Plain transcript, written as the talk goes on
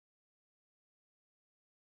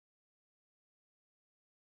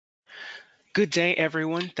Good day,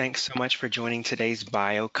 everyone. Thanks so much for joining today's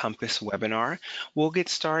BioCompass webinar. We'll get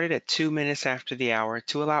started at 2 minutes after the hour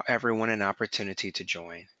to allow everyone an opportunity to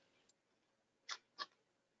join.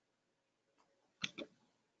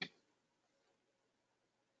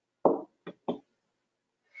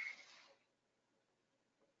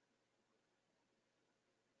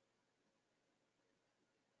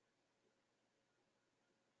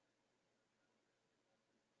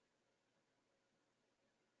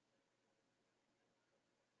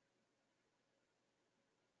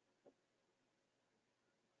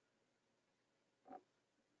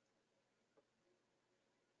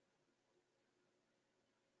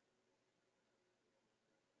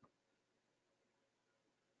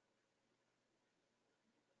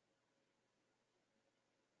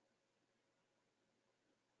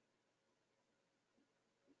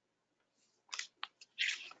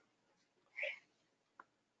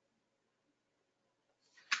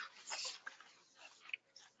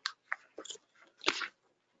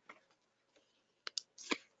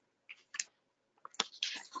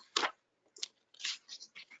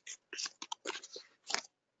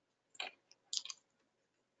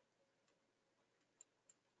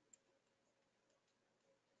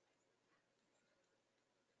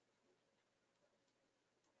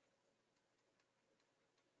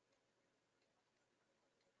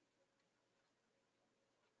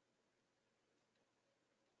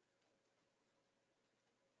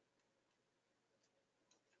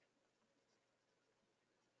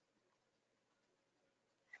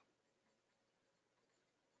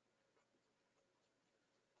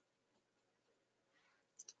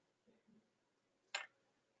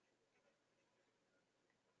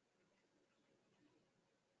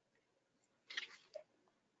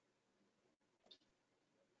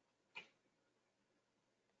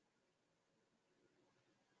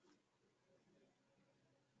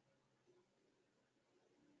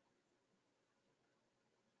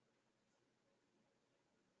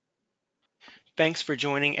 Thanks for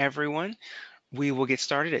joining, everyone. We will get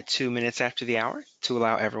started at 2 minutes after the hour to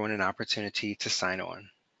allow everyone an opportunity to sign on.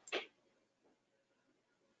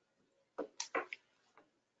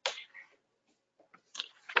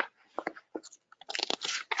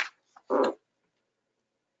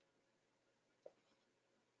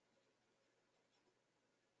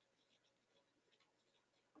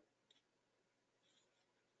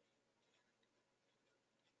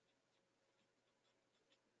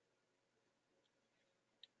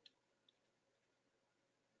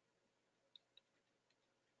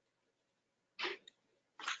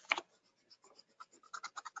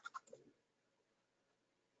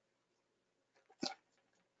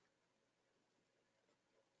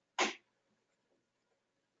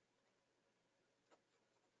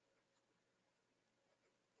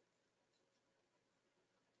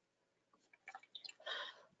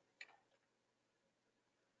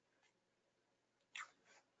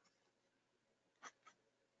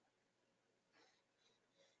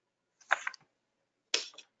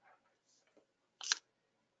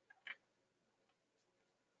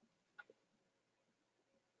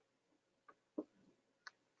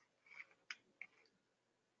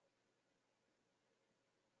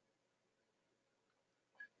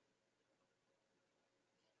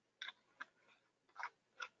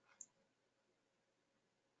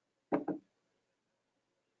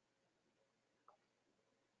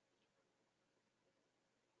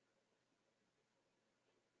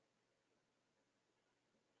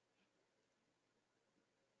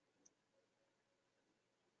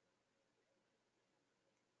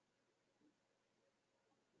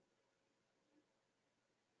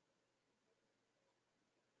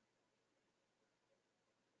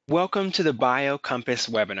 Welcome to the BioCompass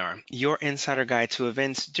webinar, your insider guide to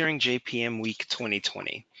events during JPM Week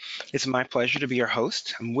 2020. It's my pleasure to be your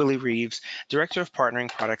host. I'm Willie Reeves, Director of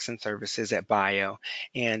Partnering Products and Services at Bio,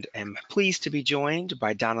 and am pleased to be joined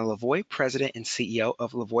by Donna Lavoie, President and CEO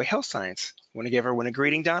of Lavoie Health Science. Want to give everyone a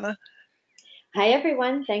greeting, Donna? Hi,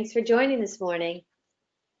 everyone. Thanks for joining this morning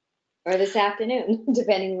or this afternoon,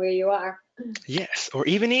 depending where you are. Yes, or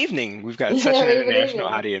even evening. We've got such an international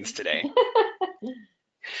audience today.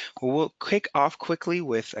 Well, we'll kick off quickly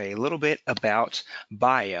with a little bit about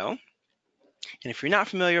Bio. And if you're not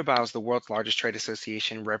familiar, BIO is the world's largest trade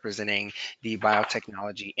association representing the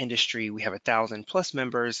biotechnology industry. We have 1,000+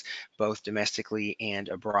 members, both domestically and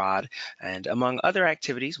abroad. And among other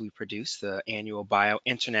activities, we produce the annual Bio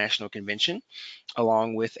International Convention,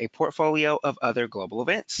 along with a portfolio of other global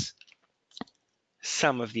events.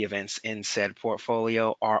 Some of the events in said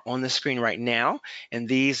portfolio are on the screen right now, and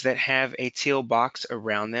these that have a teal box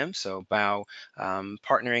around them, so BIO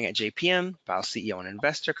Partnering at JPM, BIO CEO and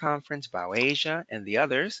Investor Conference, BIO Asia, and the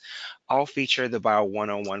others, all feature the BIO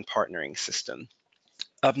 101 partnering system.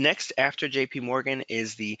 Up next after JP Morgan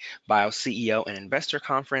is the BIO CEO and Investor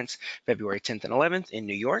Conference, February 10th and 11th in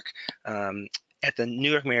New York, at the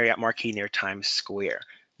New York Marriott Marquis near Times Square.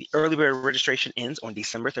 The early bird registration ends on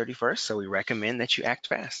December 31st, so we recommend that you act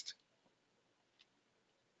fast.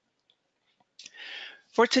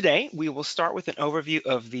 For today, we will start with an overview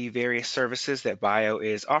of the various services that BIO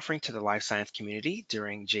is offering to the life science community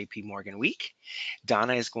during JP Morgan Week.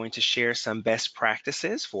 Donna is going to share some best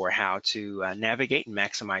practices for how to navigate and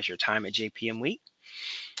maximize your time at JPM Week.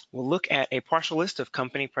 We'll look at a partial list of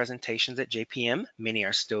company presentations at JPM. Many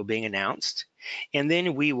are still being announced. And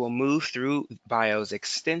then we will move through BIO's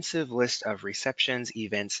extensive list of receptions,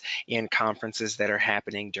 events, and conferences that are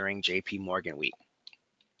happening during JP Morgan Week.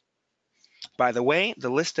 By the way, the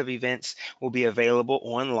list of events will be available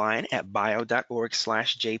online at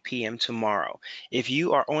bio.org/JPM tomorrow. If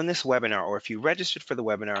you are on this webinar or if you registered for the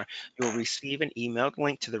webinar, you'll receive an emailed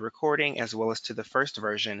link to the recording as well as to the first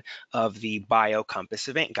version of the BIO Compass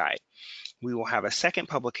event guide. We will have a second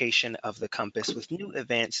publication of the Compass with new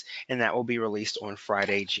events, and that will be released on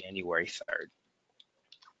Friday, January 3rd.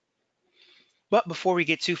 But before we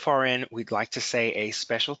get too far in, we'd like to say a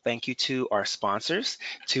special thank you to our sponsors,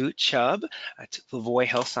 to Chubb, to Lavoie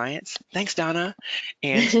Health Science, thanks Donna,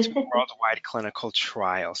 and to Worldwide Clinical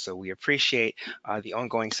Trial. So we appreciate the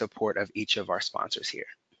ongoing support of each of our sponsors here.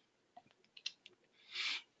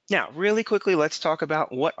 Now, really quickly, let's talk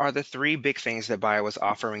about what are the three big things that BIO is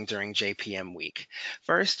offering during JPM Week.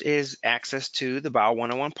 First is access to the BIO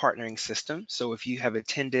 101 partnering system. So if you have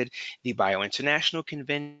attended the BIO International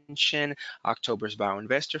Convention, October's BIO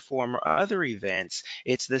Investor Forum, or other events,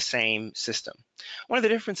 it's the same system. One of the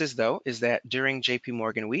differences, though, is that during JP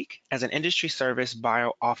Morgan Week, as an industry service,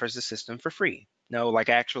 BIO offers the system for free. No, like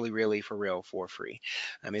actually really for real for free.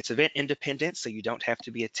 It's event independent, so you don't have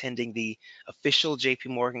to be attending the official JP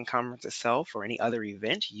Morgan conference itself or any other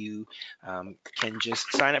event. You can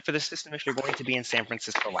just sign up for the system if you're going to be in San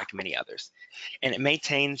Francisco like many others. And it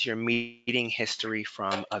maintains your meeting history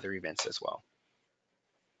from other events as well.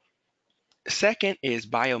 Second is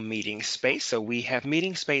BIO Meeting Space. So we have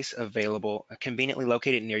meeting space available, conveniently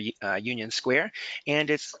located near Union Square, and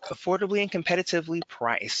it's affordably and competitively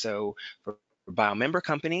priced. So for BIO member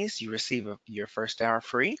companies, you receive your first hour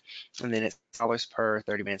free, and then it's $100 per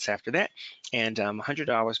 30 minutes after that, and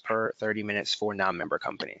 $100 per 30 minutes for non-member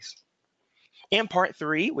companies. And part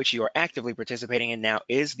three, which you are actively participating in now,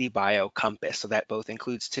 is the BIO Compass. So that both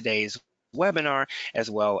includes today's webinar as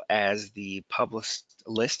well as the published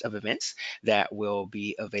list of events that will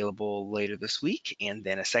be available later this week, and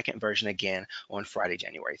then a second version again on Friday,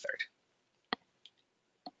 January 3rd.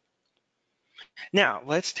 Now,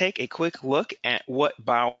 let's take a quick look at what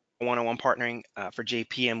BIO 101 partnering for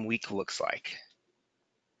JPM Week looks like.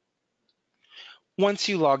 Once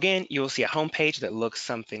you log in, you'll see a homepage that looks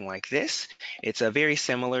something like this. It's very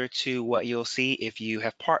similar to what you'll see if you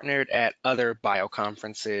have partnered at other BIO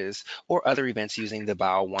conferences or other events using the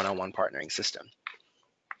BIO 101 partnering system.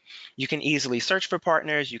 You can easily search for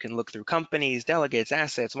partners. You can look through companies, delegates,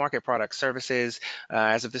 assets, market products, services.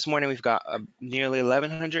 As of this morning, we've got nearly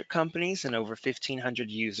 1,100 companies and over 1,500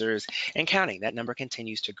 users and counting. That number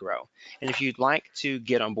continues to grow. And if you'd like to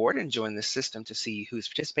get on board and join the system to see who's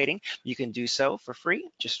participating, you can do so for free.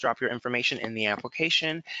 Just drop your information in the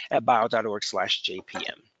application at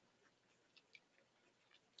bio.org/JPM.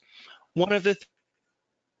 One of the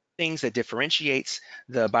things that differentiates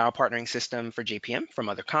the BIO partnering system for JPM from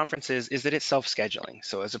other conferences is that it's self-scheduling.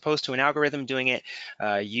 So as opposed to an algorithm doing it,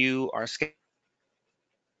 you are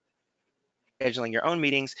scheduling your own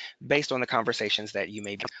meetings based on the conversations that you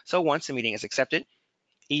may be. So once a meeting is accepted,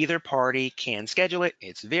 either party can schedule it.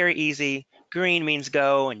 It's very easy. Green means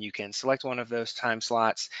go, and you can select one of those time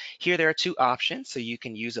slots. Here there are two options. So you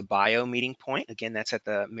can use a BIO meeting point. Again, that's at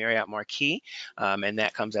the Marriott Marquis, and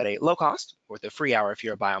that comes at a low cost with a free hour if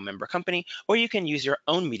you're a BIO member company, or you can use your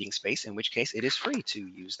own meeting space, in which case it is free to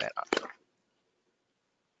use that option.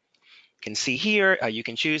 You can see here, you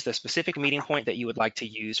can choose the specific meeting point that you would like to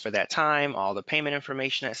use for that time. All the payment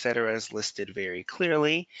information, etc., is listed very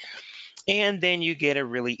clearly. And then you get a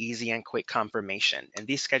really easy and quick confirmation. And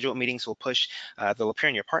these scheduled meetings will push, they'll appear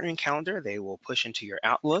in your partnering calendar, they will push into your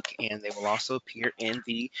Outlook, and they will also appear in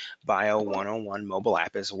the BIO 101 mobile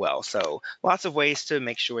app as well. So lots of ways to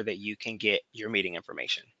make sure that you can get your meeting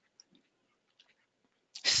information.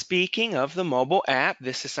 speaking of the mobile app,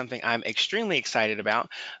 this is something I'm extremely excited about.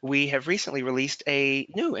 We have recently released a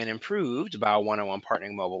new and improved Bio 101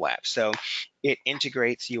 Partnering mobile app. So it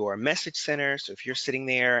integrates your message center. So if you're sitting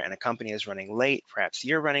there and a company is running late, perhaps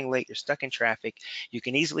you're running late, you're stuck in traffic, you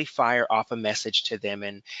can easily fire off a message to them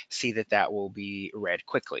and see that that will be read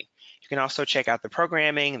quickly. You can also check out the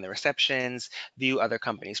programming and the receptions, view other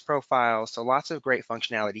companies' profiles. So lots of great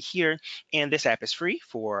functionality here. And this app is free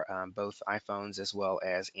for both iPhones as well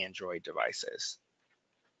as Android devices.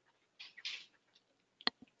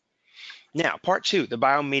 Now, part two, the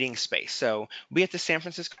bio meeting space. So we at the San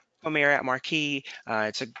Francisco Marriott Marquis.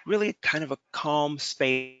 It's a really kind of a calm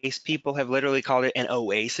space. People have literally called it an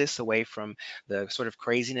oasis away from the sort of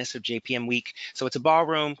craziness of JPM week. So it's a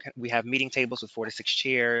ballroom. We have meeting tables with 4 to 6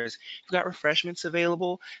 chairs. We've got refreshments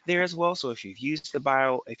available there as well. So if you use the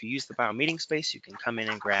bio meeting space, you can come in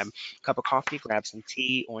and grab a cup of coffee, grab some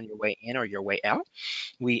tea on your way in or your way out.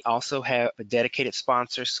 We also have a dedicated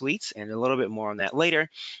sponsor suites and a little bit more on that later.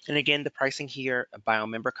 And again, the pricing here, bio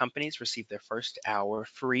member companies receive their first hour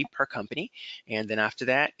free per company. And then after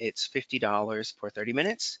that, it's $50 per 30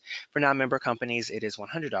 minutes. For non-member companies, it is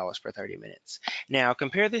 $100 per 30 minutes. Now,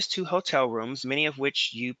 compare this to hotel rooms, many of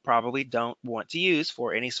which you probably don't want to use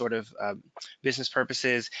for any sort of business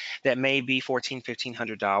purposes that may be $1,400,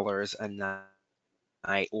 $1,500 a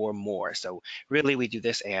night or more. So really, we do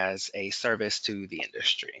this as a service to the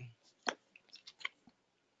industry.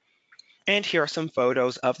 And here are some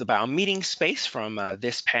photos of the bio meeting space from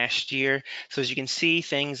this past year. So as you can see,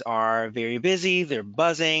 things are very busy, they're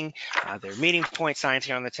buzzing, there are meeting point signs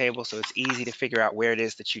here on the table, so it's easy to figure out where it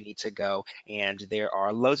is that you need to go. And there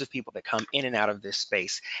are loads of people that come in and out of this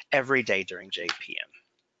space every day during JPM.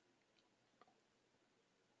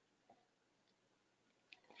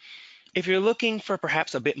 If you're looking for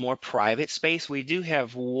perhaps a bit more private space, we do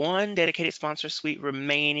have one dedicated sponsor suite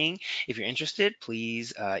remaining. If you're interested,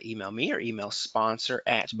 please email me or email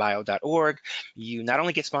sponsor@bio.org. You not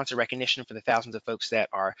only get sponsor recognition for the thousands of folks that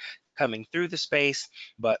are coming through the space,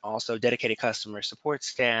 but also dedicated customer support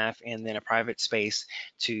staff and then a private space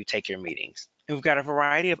to take your meetings. And we've got a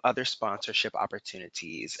variety of other sponsorship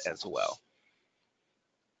opportunities as well.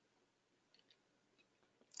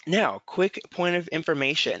 Now, quick point of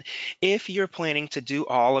information. If you're planning to do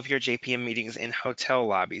all of your JPM meetings in hotel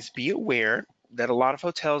lobbies, be aware that a lot of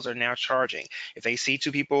hotels are now charging. If they see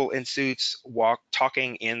two people in suits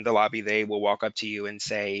talking in the lobby, they will walk up to you and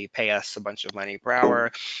say, pay us a bunch of money per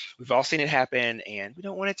hour. We've all seen it happen and we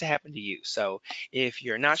don't want it to happen to you. So if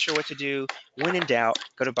you're not sure what to do, when in doubt,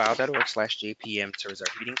 go to bio.org/JPM to reserve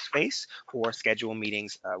meeting space or schedule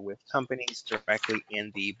meetings with companies directly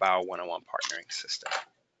in the Bio 101 partnering system.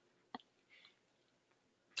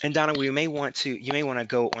 And Donna, you may want to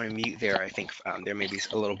go on mute there. I think there may be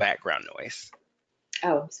a little background noise.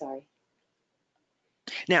 Oh, I'm sorry.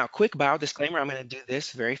 Now, quick bio disclaimer. I'm going to do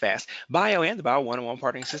this very fast. Bio and the Bio 101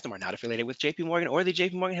 partnering system are not affiliated with JP Morgan or the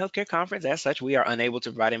JP Morgan Healthcare Conference. As such, we are unable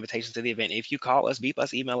to provide invitations to the event. If you call us, beep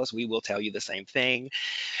us, email us, we will tell you the same thing.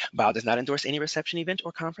 Bio does not endorse any reception event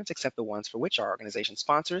or conference except the ones for which our organization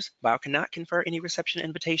sponsors. Bio cannot confer any reception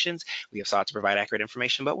invitations. We have sought to provide accurate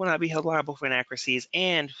information, but will not be held liable for inaccuracies.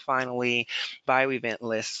 And finally, Bio event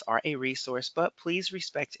lists are a resource, but please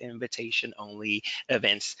respect invitation-only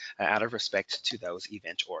events out of respect to those event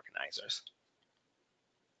organizers.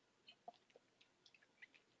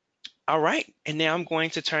 All right, and now I'm going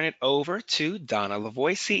to turn it over to Donna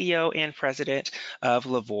Lavoie, CEO and President of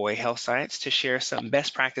Lavoie Health Science, to share some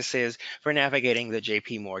best practices for navigating the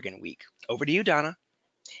JP Morgan week. Over to you, Donna.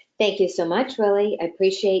 Thank you so much, Willie. I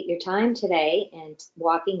appreciate your time today and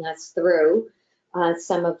walking us through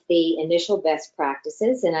some of the initial best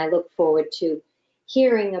practices, and I look forward to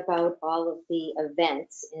hearing about all of the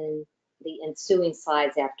events in the ensuing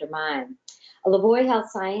slides after mine. Lavoie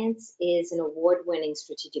Health Science is an award-winning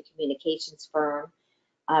strategic communications firm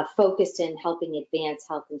focused in helping advance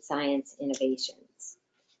health and science innovations.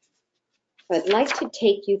 I'd like to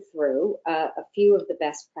take you through a few of the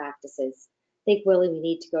best practices. I think, Willie, we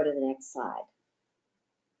need to go to the next slide.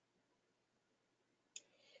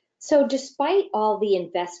 So despite all the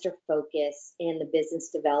investor focus and the business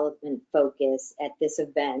development focus at this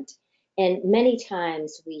event, and many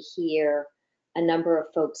times we hear a number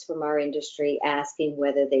of folks from our industry asking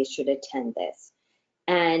whether they should attend this.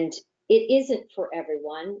 And it isn't for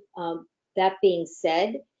everyone. That being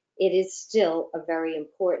said, it is still a very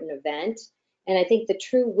important event. And I think the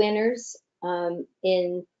true winners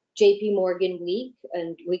in JP Morgan week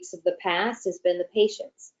and weeks of the past has been the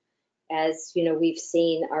patients. As you know, we've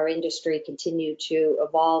seen our industry continue to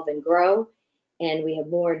evolve and grow, and we have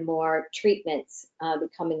more and more treatments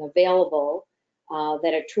becoming available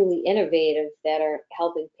that are truly innovative, that are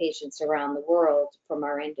helping patients around the world from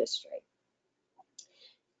our industry.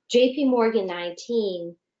 JP Morgan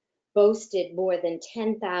 19 boasted more than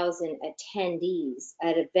 10,000 attendees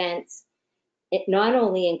at events, not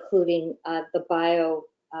only including the bio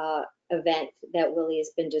event that Willie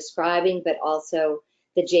has been describing, but also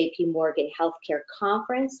the JP Morgan Healthcare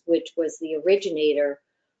Conference, which was the originator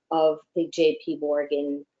of the JP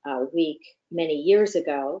Morgan Week many years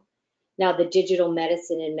ago. Now the Digital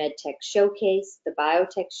Medicine and MedTech Showcase, the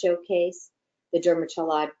Biotech Showcase, the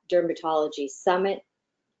Dermatology Summit,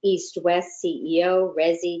 East-West CEO,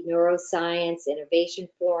 Resi Neuroscience Innovation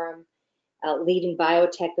Forum, leading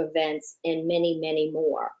biotech events, and many, many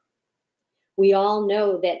more. We all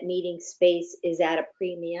know that meeting space is at a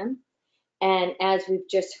premium. And as we've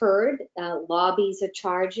just heard, lobbies are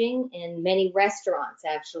charging, and many restaurants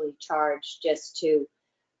actually charge just to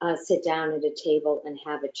sit down at a table and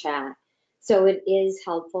have a chat. So it is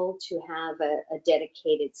helpful to have a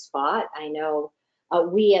dedicated spot. I know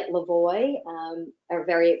we at Lavoie are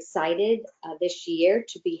very excited this year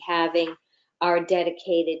to be having our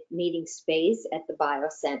dedicated meeting space at the Bio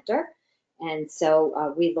Center. And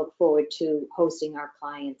so we look forward to hosting our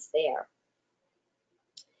clients there.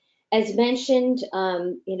 As mentioned,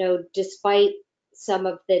 despite some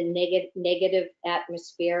of the negative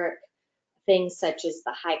atmospheric things such as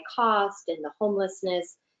the high cost and the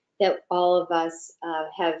homelessness that all of us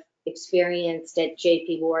have experienced at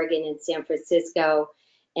JP Morgan in San Francisco,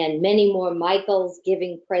 and many more Michaels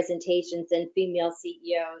giving presentations and female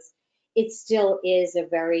CEOs, it still is a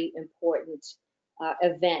very important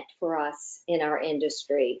event for us in our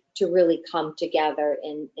industry to really come together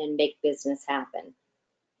and make business happen.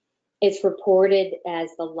 It's reported as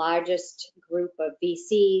the largest group of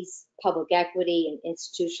VCs, public equity, and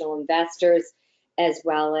institutional investors, as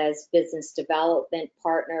well as business development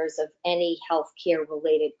partners of any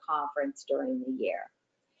healthcare-related conference during the year.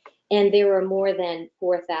 And there are more than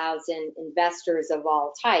 4,000 investors of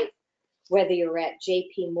all types, whether you're at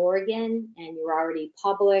JP Morgan and you're already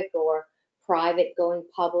public or private going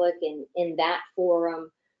public, and in that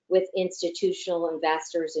forum with institutional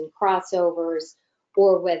investors and crossovers,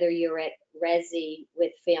 or whether you're at Resi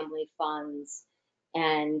with family funds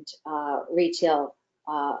and retail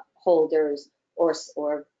holders or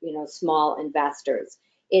small investors.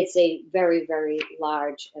 It's a very, very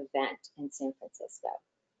large event in San Francisco.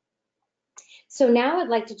 So now I'd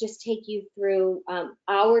like to just take you through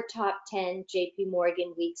our top 10 JP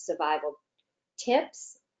Morgan Week survival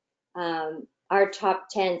tips. Our top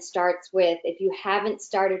 10 starts with, if you haven't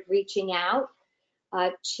started reaching out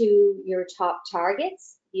to your top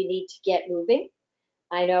targets, you need to get moving.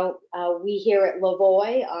 I know we here at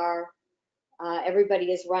Lavoie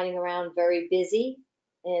everybody is running around very busy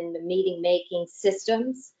in the meeting making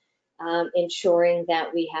systems, ensuring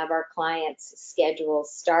that we have our clients'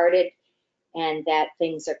 schedules started and that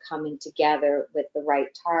things are coming together with the right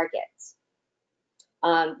targets.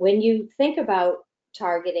 When you think about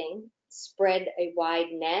targeting, spread a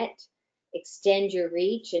wide net, extend your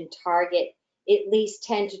reach, and target at least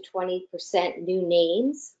 10 to 20% new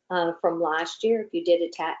names from last year, if you did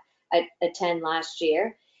attend last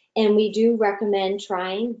year. And we do recommend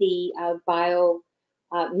trying the bio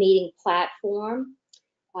meeting platform,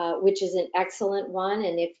 which is an excellent one.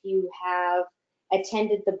 And if you have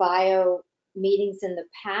attended the bio meetings in the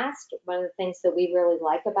past, one of the things that we really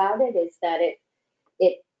like about it is that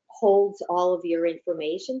it holds all of your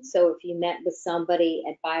information. So if you met with somebody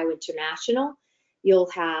at Bio International,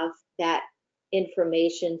 you'll have that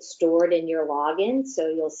information stored in your login, so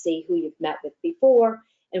you'll see who you've met with before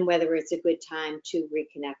and whether it's a good time to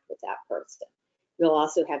reconnect with that person. You'll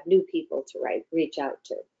also have new people to reach out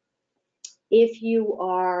to. If you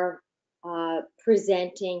are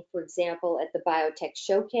presenting, for example, at the Biotech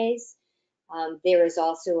Showcase, there is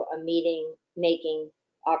also a meeting making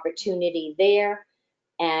opportunity there.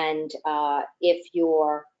 And if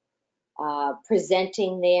you're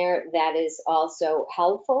presenting there, that is also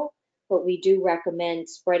helpful. But we do recommend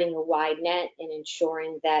spreading a wide net and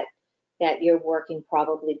ensuring that you're working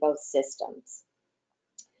probably both systems.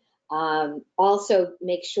 Also,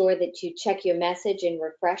 make sure that you check your message and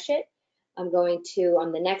refresh it. I'm going to,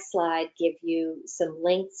 on the next slide, give you some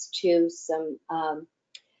links to some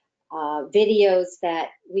videos that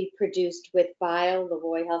we produced with Bio,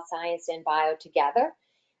 Lavoie Health Science and Bio together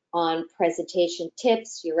on presentation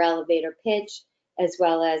tips, your elevator pitch, as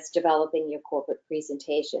well as developing your corporate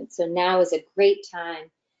presentation. So now is a great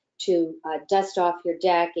time to dust off your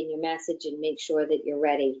deck and your message and make sure that you're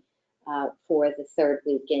ready for the third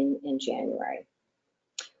week in January.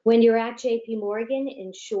 When you're at JP Morgan,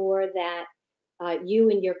 ensure that you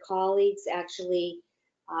and your colleagues actually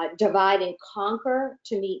divide and conquer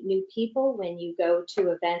to meet new people when you go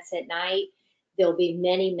to events at night. There'll be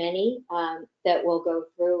many, many that we'll go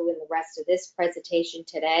through in the rest of this presentation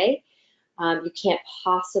today. You can't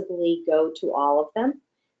possibly go to all of them.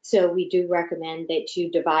 So we do recommend that you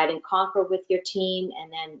divide and conquer with your team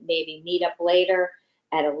and then maybe meet up later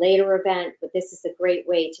at a later event, but this is a great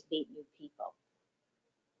way to meet new people.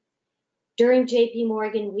 During JP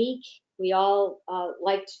Morgan week, we all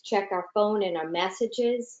like to check our phone and our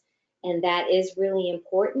messages, and that is really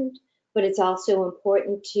important, but it's also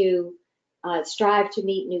important to strive to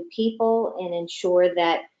meet new people and ensure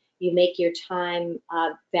that you make your time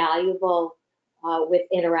valuable with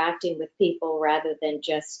interacting with people rather than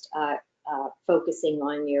just focusing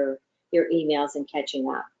on your emails and catching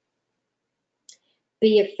up.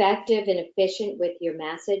 Be effective and efficient with your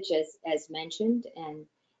message, as mentioned, and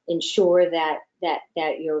ensure that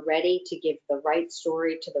you're ready to give the right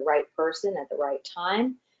story to the right person at the right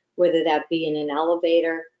time, whether that be in an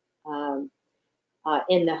elevator,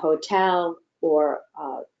 in the hotel, or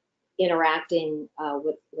interacting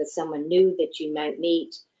with someone new that you might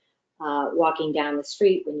meet, walking down the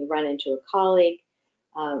street when you run into a colleague.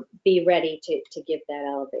 Be ready to give that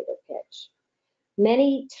elevator pitch.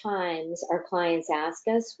 Many times our clients ask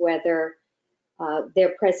us whether their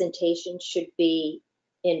presentation should be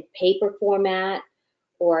in paper format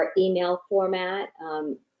or email format.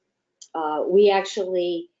 We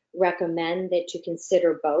actually recommend that you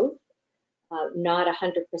consider both, not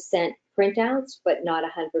 100% printouts, but not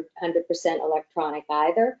 100% electronic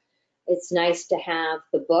either. It's nice to have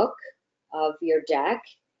the book of your deck.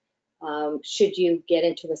 Should you get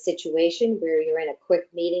into a situation where you're in a quick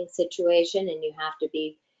meeting situation and you have to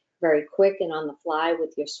be very quick and on the fly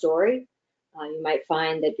with your story, you might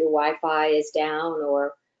find that your Wi-Fi is down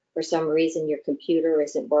or for some reason your computer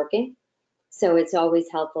isn't working. So it's always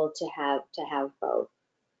helpful to have both.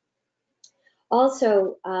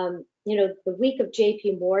 Also, the week of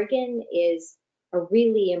JP Morgan is a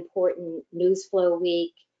really important news flow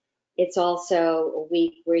week. It's also a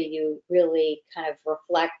week where you really kind of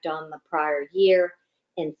reflect on the prior year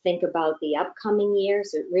and think about the upcoming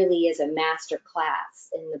years. It really is a master class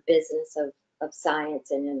in the business of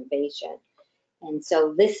science and innovation. And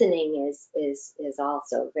so listening is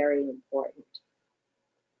also very important.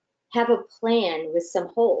 Have a plan with some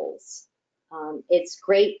holes. It's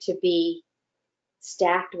great to be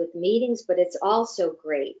stacked with meetings, but it's also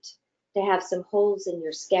great to have some holes in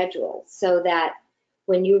your schedule so that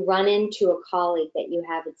when you run into a colleague that you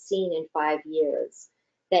haven't seen in 5 years,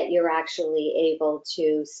 that you're actually able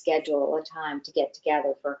to schedule a time to get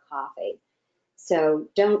together for coffee. So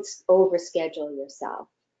don't overschedule yourself.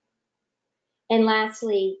 And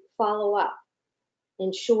lastly, follow up.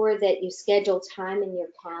 Ensure that you schedule time in your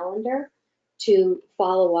calendar to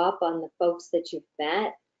follow up on the folks that you've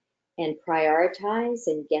met and prioritize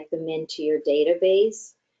and get them into your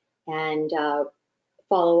database and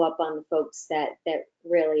follow up on the folks that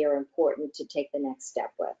really are important to take the next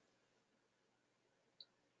step with.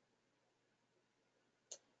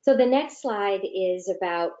 So the next slide is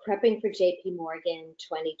about prepping for JP Morgan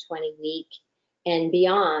 2020 week and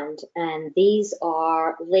beyond. And these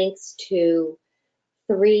are links to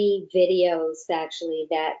 3 videos actually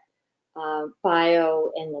that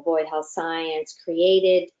Bio and Lavoie Health Science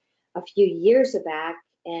created a few years back,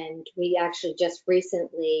 and we actually just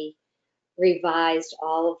recently revised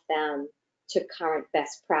all of them to current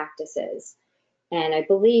best practices. And I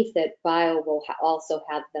believe that Bio will also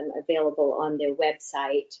have them available on their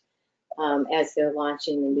website as they're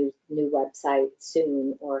launching the new website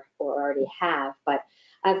soon, or already have. But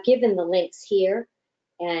I've given the links here,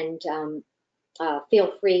 and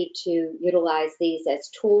feel free to utilize these as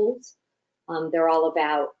tools. They're all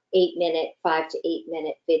about 5 to 8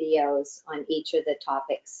 minute videos on each of the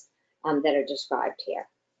topics that are described here.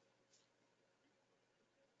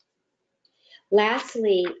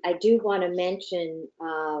 Lastly, I do want to mention,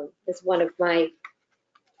 as one of my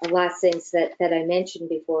last things that I mentioned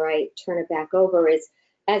before I turn it back over, is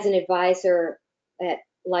as an advisor at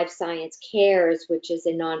Life Science Cares, which is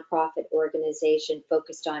a nonprofit organization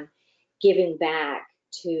focused on giving back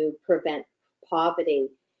to prevent poverty,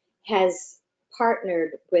 has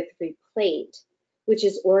partnered with Replate, which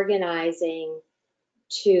is organizing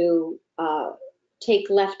to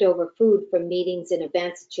take leftover food from meetings and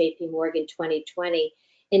events at JP Morgan 2020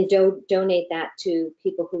 and donate that to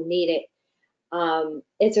people who need it.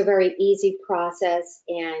 It's a very easy process,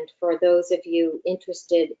 and for those of you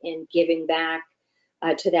interested in giving back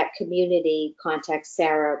to that community, contact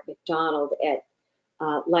Sarah McDonald at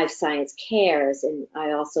Life Science Cares, and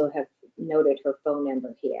I also have noted her phone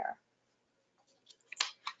number here.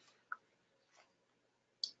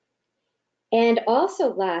 And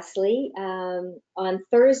also, lastly, on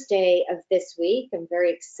Thursday of this week, I'm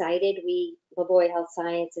very excited. Lavoie Health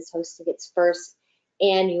Science is hosting its first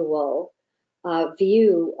annual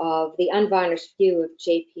view of the unvarnished view of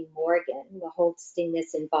JP Morgan. We're hosting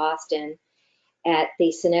this in Boston at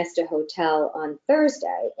the Sonesta Hotel on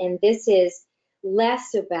Thursday. And this is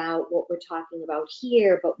less about what we're talking about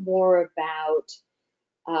here, but more about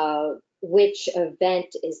which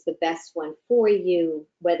event is the best one for you,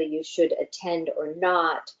 whether you should attend or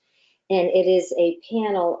not. And it is a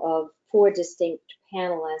panel of four distinct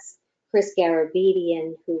panelists. Chris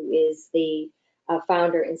Garabedian, who is the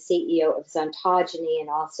founder and CEO of Zontogeny and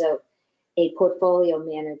also a portfolio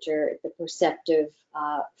manager at the Perceptive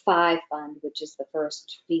 5 Fund, which is the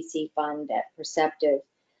first VC fund at Perceptive.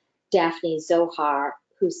 Daphne Zohar,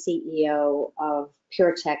 who's CEO of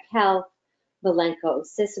PureTech Health, Milenko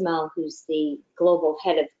Sisimel, who's the global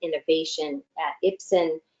head of innovation at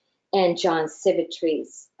Ipsen, and John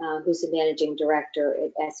Civitrees, who's the managing director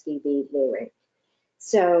at SVB Leerink.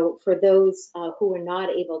 So for those who are not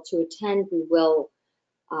able to attend, we will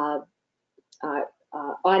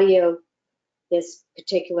audio this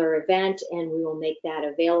particular event, and we will make that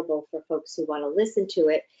available for folks who want to listen to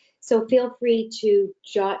it. So feel free to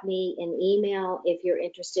jot me an email if you're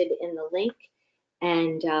interested in the link,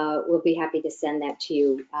 and we'll be happy to send that to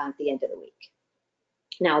you at the end of the week.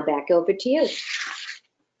 Now back over to you.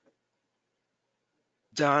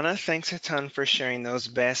 Donna, thanks a ton for sharing those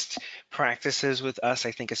best practices with us.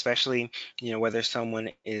 I think especially, whether someone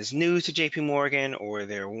is new to JP Morgan or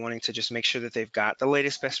they're wanting to just make sure that they've got the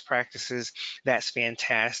latest best practices, that's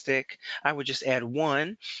fantastic. I would just add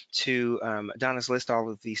one to Donna's list, all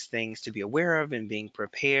of these things to be aware of and being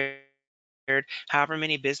prepared. However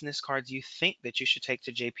many business cards you think that you should take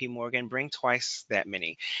to JP Morgan, bring twice that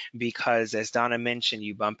many, because as Donna mentioned,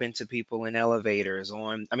 you bump into people in elevators,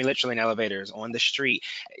 literally in elevators, on the street,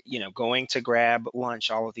 going to grab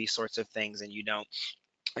lunch, all of these sorts of things, and you want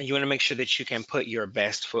to make sure that you can put your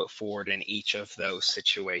best foot forward in each of those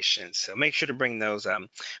situations. So make sure to bring those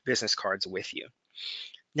business cards with you.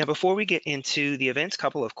 Now, before we get into the events, a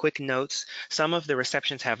couple of quick notes. Some of the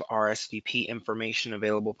receptions have RSVP information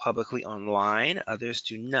available publicly online, others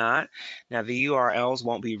do not. Now, the URLs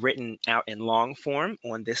won't be written out in long form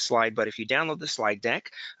on this slide, but if you download the slide deck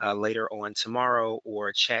later on tomorrow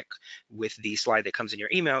or check with the slide that comes in your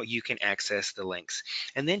email, you can access the links.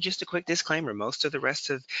 And then just a quick disclaimer, most of the rest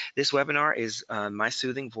of this webinar is my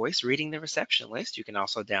soothing voice reading the reception list. You can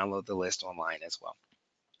also download the list online as well.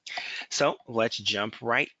 So let's jump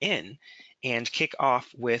right in and kick off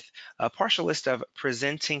with a partial list of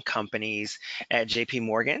presenting companies at JP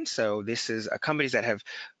Morgan. So this is companies that have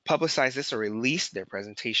publicized this or released their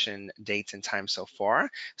presentation dates and times so far,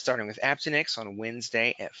 starting with Aptinyx on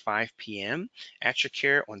Wednesday at 5 p.m.,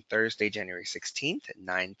 AtriCure on Thursday, January 16th at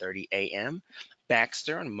 9:30 a.m.,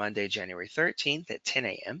 Baxter on Monday, January 13th at 10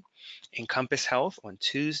 a.m., Encompass Health on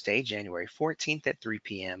Tuesday, January 14th at 3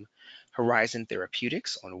 p.m., Horizon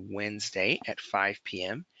Therapeutics on Wednesday at 5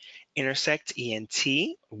 p.m., Intersect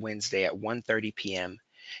ENT Wednesday at 1:30 p.m.,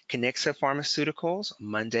 Kinexa Pharmaceuticals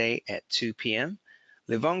Monday at 2 p.m.,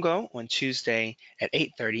 Livongo on Tuesday at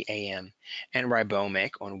 8:30 a.m., and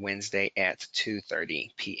Ribomic on Wednesday at 2:30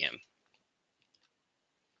 p.m.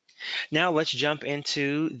 Now let's jump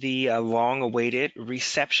into the long-awaited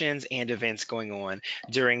receptions and events going on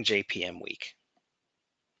during JPM week.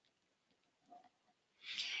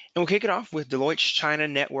 And we'll kick it off with Deloitte's China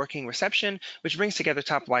Networking Reception, which brings together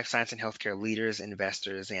top life science and healthcare leaders,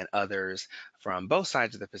 investors, and others from both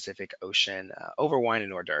sides of the Pacific Ocean over wine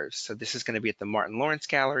and hors d'oeuvres. So this is going to be at the Martin Lawrence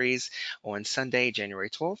Galleries on Sunday, January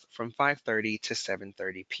 12th from 5:30 to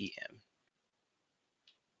 7:30 p.m.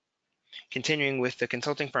 Continuing with the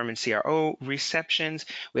consulting firm and CRO receptions,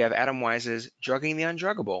 we have Adam Wise's Drugging the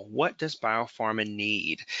Undruggable. What does biopharma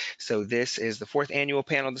need? So this is the 4th annual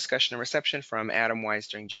panel discussion and reception from Adam Wise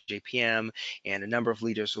during JPM, and a number of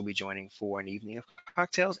leaders will be joining for an evening of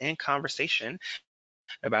cocktails and conversation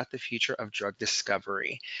about the future of drug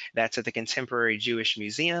discovery. That's at the Contemporary Jewish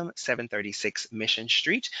Museum, 736 Mission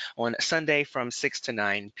Street on Sunday from 6 to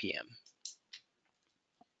 9 p.m.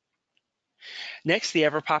 Next, the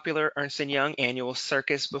ever-popular Ernst & Young annual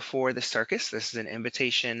Circus Before the Circus. This is an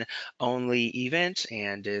invitation-only event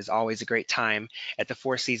and is always a great time at the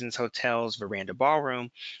Four Seasons Hotel's Veranda Ballroom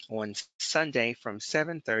on Sunday from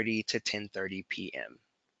 7:30 to 10:30 p.m.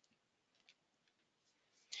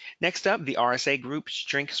 Next up, the RSA Group's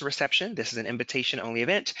Drinks Reception. This is an invitation-only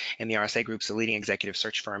event, and the RSA Group's a leading executive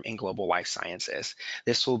search firm in global life sciences.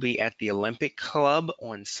 This will be at the Olympic Club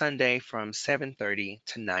on Sunday from 7:30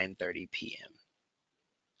 to 9:30 p.m.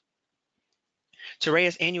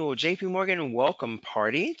 Tereya's annual JP Morgan Welcome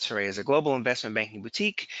Party. Tereya is a global investment banking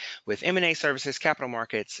boutique with M&A services, capital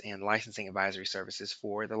markets, and licensing advisory services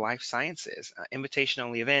for the life sciences.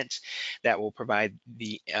 Invitation-only event that will provide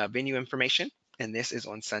the venue information, and this is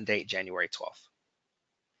on Sunday, January 12th.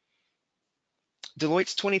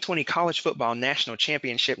 Deloitte's 2020 College Football National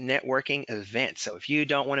Championship Networking event. So if you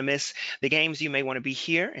don't want to miss the games, you may want to be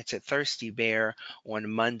here. It's at Thirsty Bear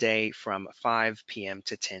on Monday from 5 p.m.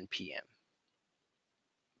 to 10 p.m.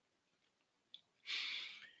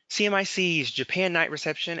 CMIC's Japan Night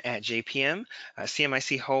reception at JPM.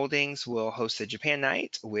 CMIC Holdings will host the Japan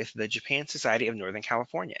Night with the Japan Society of Northern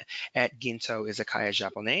California at Ginto Izakaya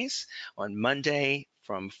Japonais on Monday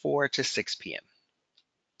from 4 to 6 p.m.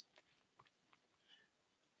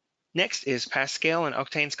 Next is Pascal and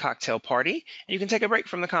Octane's cocktail party. And you can take a break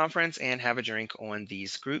from the conference and have a drink on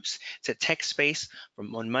these groups. It's at Tech Space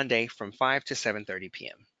on Monday from 5 to 7:30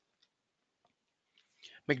 p.m.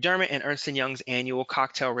 McDermott and Ernst & Young's annual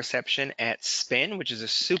cocktail reception at Spin, which is a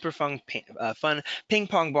super fun ping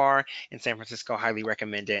pong bar in San Francisco. Highly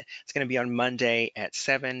recommend it. It's going to be on Monday at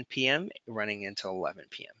 7 p.m., running until 11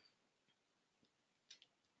 p.m.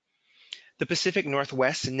 The Pacific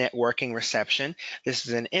Northwest Networking Reception. This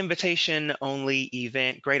is an invitation-only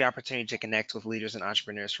event, great opportunity to connect with leaders and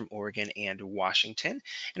entrepreneurs from Oregon and Washington,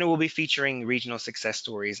 and it will be featuring regional success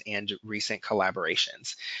stories and recent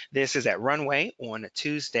collaborations. This is at Runway on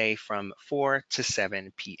Tuesday from 4 to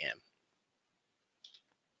 7 p.m.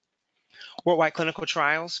 Worldwide Clinical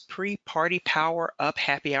Trials Pre-Party Power Up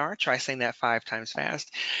Happy Hour. Try saying that 5 times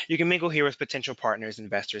fast. You can mingle here with potential partners,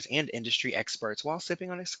 investors, and industry experts while sipping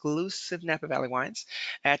on exclusive Napa Valley wines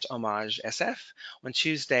at Homage SF on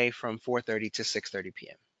Tuesday from 4:30 to 6:30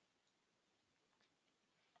 p.m.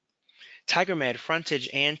 TigerMed, Frontage,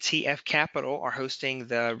 and TF Capital are hosting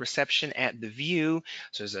the reception at The View.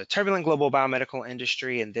 So there's a turbulent global biomedical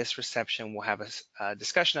industry, and this reception will have a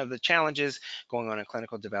discussion of the challenges going on in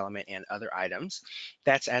clinical development and other items.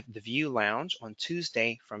 That's at The View Lounge on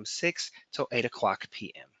Tuesday from 6 till 8 o'clock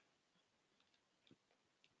p.m.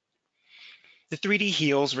 The 3D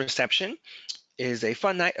Heals reception is a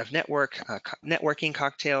fun night of networking,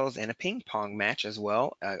 cocktails, and a ping pong match as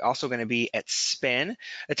well. Also going to be at Spin.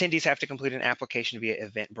 Attendees have to complete an application via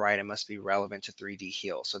Eventbrite and must be relevant to 3D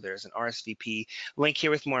Heal. So there's an RSVP link here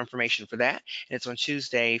with more information for that. And it's on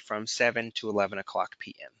Tuesday from 7 to 11 o'clock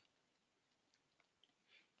p.m.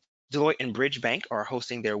 Deloitte and Bridge Bank are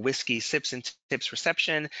hosting their Whiskey Sips and Tips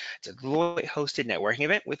reception. It's a Deloitte-hosted networking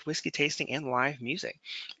event with whiskey tasting and live music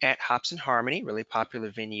at Hops and Harmony, really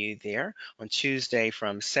popular venue there, on Tuesday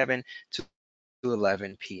from 7 to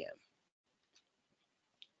 11 p.m.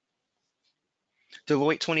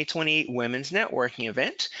 Deloitte 2020 Women's Networking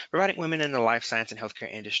Event, providing women in the life science and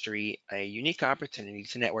healthcare industry a unique opportunity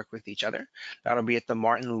to network with each other. That'll be at the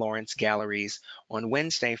Martin Lawrence Galleries on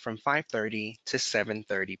Wednesday from 5:30 to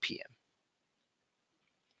 7:30 p.m.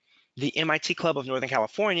 The MIT Club of Northern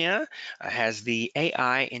California has the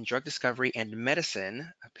AI in Drug Discovery and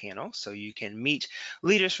Medicine panel, so you can meet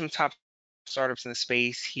leaders from top startups in the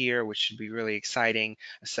space here, which should be really exciting.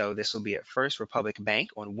 So this will be at First Republic Bank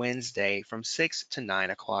on Wednesday from 6 to 9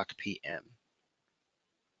 o'clock p.m.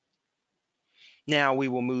 Now we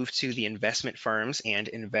will move to the investment firms and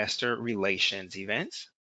investor relations events.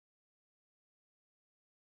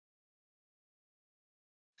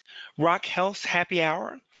 Rock Health's Happy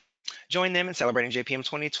Hour. Join them in celebrating JPM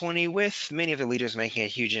 2020 with many of the leaders making a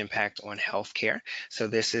huge impact on healthcare. So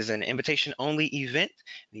this is an invitation-only event.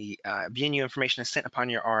 The venue information is sent upon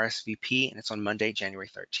your RSVP, and it's on Monday, January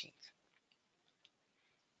 13th.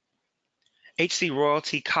 HC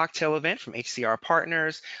Royalty Cocktail event from HCR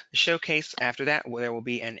Partners. The showcase after that, there will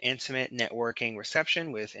be an intimate networking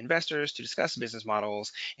reception with investors to discuss business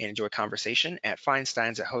models and enjoy conversation at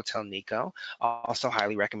Feinstein's at Hotel Nico. Also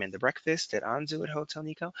highly recommend the breakfast at Anzu at Hotel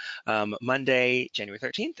Nico, Monday, January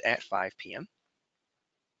 13th at 5 p.m.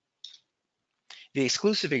 The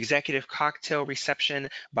exclusive executive cocktail reception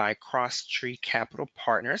by Crosstree Capital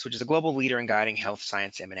Partners, which is a global leader in guiding health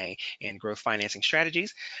science M&A and growth financing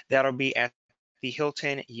strategies. That'll be at the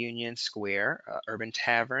Hilton Union Square Urban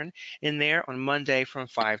Tavern in there on Monday from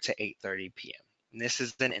 5 to 8:30 p.m. And this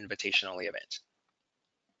is an invitation-only event.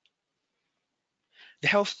 The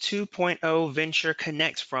Health 2.0 Venture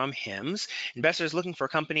Connect from HIMSS. Investors looking for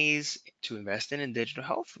companies to invest in digital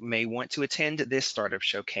health may want to attend this startup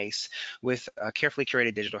showcase with carefully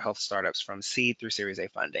curated digital health startups from seed through Series A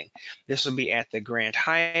funding. This will be at the Grand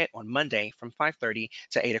Hyatt on Monday from 5:30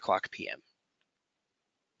 to 8 o'clock p.m.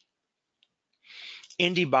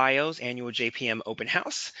 IndieBio's annual JPM open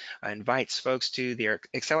house invites folks to their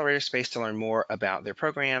accelerator space to learn more about their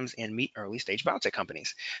programs and meet early stage biotech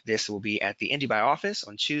companies. This will be at the IndieBio office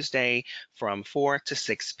on Tuesday from 4 to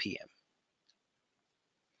 6 p.m.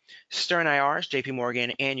 Stern IR's JP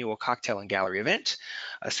Morgan annual cocktail and gallery event,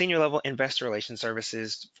 a senior level investor relations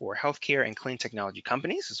services for healthcare and clean technology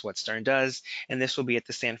companies is what Stern does, and this will be at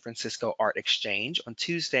the San Francisco Art Exchange on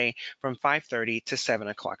Tuesday from 5:30 to 7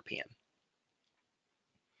 o'clock p.m.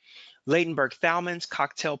 Ladenburg Thalmann's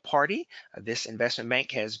Cocktail Party. This investment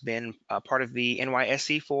bank has been part of the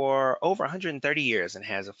NYSE for over 130 years and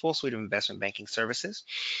has a full suite of investment banking services.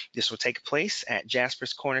 This will take place at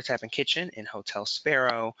Jasper's Corner Tap and Kitchen in Hotel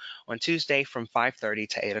Sparrow on Tuesday from 5:30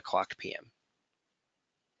 to 8 o'clock p.m.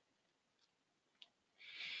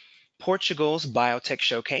 Portugal's Biotech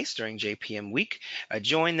Showcase during JPM Week.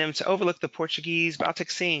 Join them to overlook the Portuguese biotech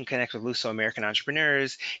scene, connect with Luso-American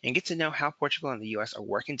entrepreneurs, and get to know how Portugal and the U.S. are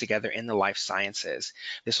working together in the life sciences.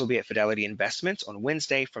 This will be at Fidelity Investments on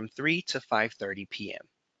Wednesday from 3 to 5:30 p.m.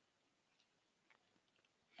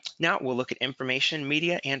 Now we'll look at information,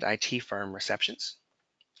 media, and IT firm receptions.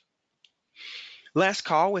 Last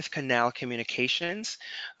call with Canal Communications.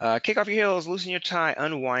 Kick off your heels, loosen your tie,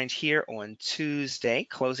 unwind here on Tuesday,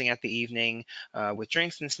 closing out the evening with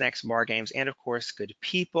drinks and snacks, bar games, and of course, good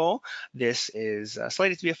people. This is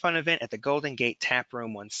slated to be a fun event at the Golden Gate Tap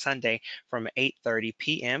Room on Sunday from 8:30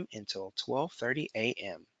 p.m. until 12:30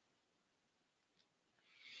 a.m.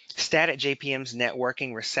 Stat at JPM's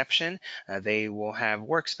networking reception. They will have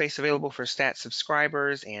workspace available for Stat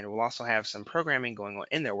subscribers and will also have some programming going on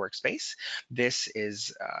in their workspace. This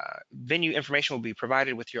is venue information will be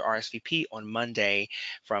provided with your RSVP on Monday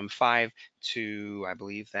from 5 to, I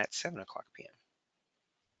believe that's 7 o'clock p.m.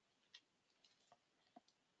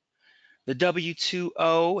 The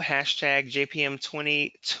W2O hashtag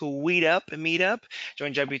JPM20 tweet up and meetup.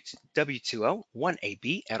 Join W2O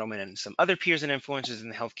 1AB, Edelman, and some other peers and influencers in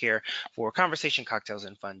the healthcare for conversation, cocktails,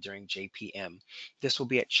 and fun during JPM. This will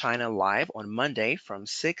be at China Live on Monday from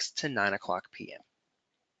 6 to 9 o'clock p.m.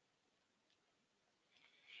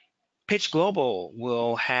 Pitch Global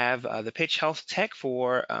will have the Pitch Health Tech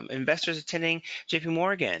for investors attending JP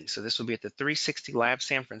Morgan. So this will be at the 360 Lab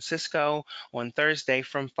San Francisco on Thursday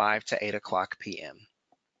from 5 to 8 o'clock p.m.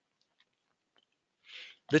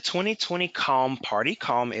 The 2020 Calm Party.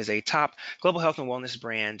 Calm is a top global health and wellness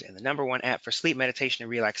brand and the #1 app for sleep, meditation, and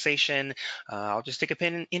relaxation. I'll just stick a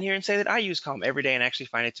pin in here and say that I use Calm every day and actually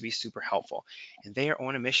find it to be super helpful. And they are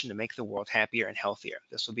on a mission to make the world happier and healthier.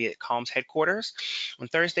 This will be at Calm's headquarters on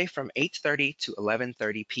Thursday from 8:30 to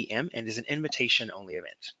 11:30 p.m. and is an invitation-only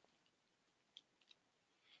event.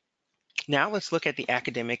 Now let's look at the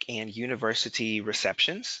academic and university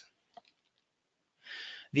receptions.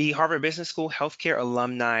 The Harvard Business School Healthcare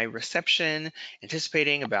Alumni Reception,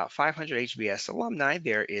 anticipating about 500 HBS alumni.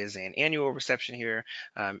 There is an annual reception here,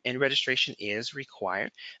 and registration is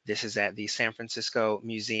required. This is at the San Francisco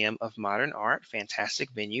Museum of Modern Art. Fantastic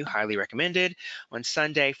venue, highly recommended, on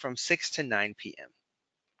Sunday from 6 to 9 p.m.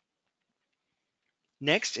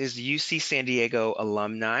 Next is UC San Diego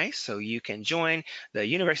alumni. So you can join the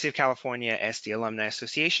University of California as the Alumni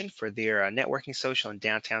Association for their networking social in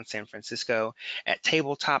downtown San Francisco at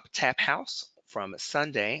Tabletop Tap House on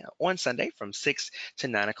Sunday from 6 to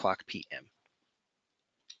 9 o'clock p.m.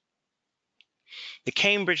 The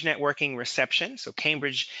Cambridge Networking Reception. So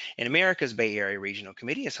Cambridge and America's Bay Area Regional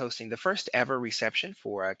Committee is hosting the first ever reception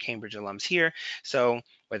for Cambridge alums here. So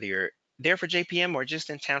whether you're there for JPM or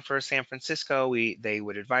just in town for San Francisco, they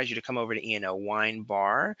would advise you to come over to E&O Wine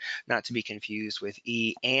Bar, not to be confused with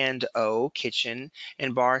E&O Kitchen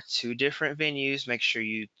and Bar, two different venues. Make sure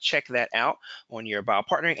you check that out on your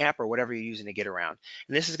BioPartnering app or whatever you're using to get around.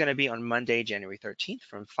 And this is going to be on Monday, January 13th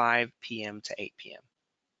from 5 p.m. to 8 p.m.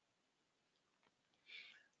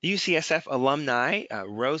 The UCSF Alumni,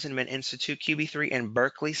 Rosenman Institute, QB3, and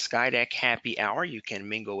Berkeley Skydeck Happy Hour. You can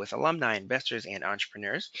mingle with alumni, investors, and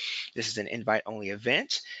entrepreneurs. This is an invite-only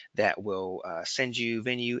event that will send you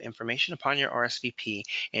venue information upon your RSVP,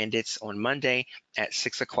 and it's on Monday at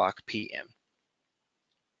 6 o'clock p.m.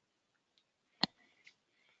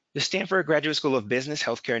 The Stanford Graduate School of Business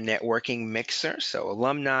Healthcare Networking Mixer. So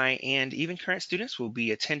alumni and even current students will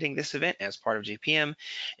be attending this event as part of JPM,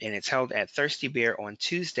 and it's held at Thirsty Bear on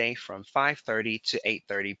Tuesday from 5:30 to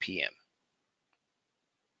 8:30 p.m.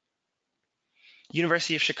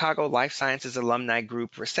 University of Chicago Life Sciences Alumni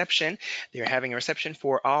Group Reception. They're having a reception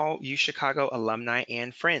for all U Chicago alumni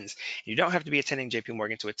and friends. You don't have to be attending JP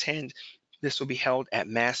Morgan to attend. This will be held at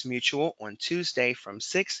Mass Mutual on Tuesday from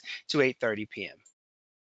 6 to 8:30 p.m.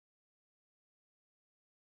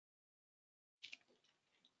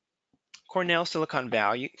 Cornell, Silicon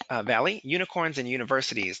Valley, Unicorns and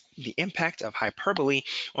Universities, the impact of hyperbole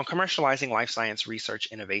on commercializing life science research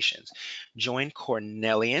innovations. Join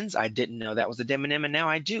Cornellians. I didn't know that was a demonym, and now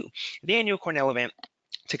I do. The annual Cornell event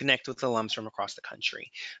to connect with alums from across the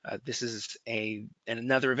country. This is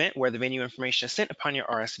another event where the venue information is sent upon your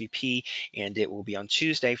RSVP, and it will be on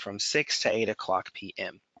Tuesday from 6 to 8 o'clock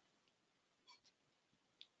p.m.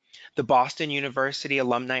 The Boston University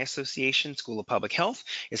Alumni Association School of Public Health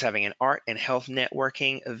is having an art and health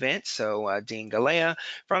networking event. So Dean Galea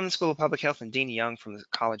from the School of Public Health and Dean Young from the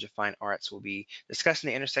College of Fine Arts will be discussing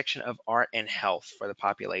the intersection of art and health for the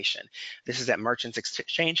population. This is at Merchants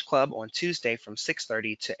Exchange Club on Tuesday from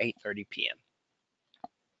 6:30 to 8:30 p.m.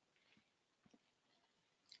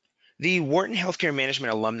 The Wharton Healthcare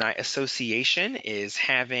Management Alumni Association is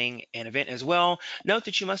having an event as well. Note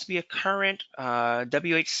that you must be a current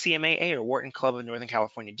WHCMAA or Wharton Club of Northern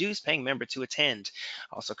California dues paying member to attend.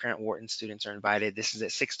 Also, current Wharton students are invited. This is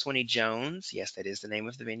at 620 Jones. Yes, that is the name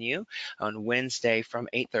of the venue on Wednesday from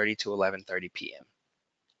 8:30 to 11:30 p.m.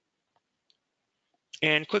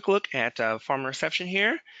 And quick look at pharma reception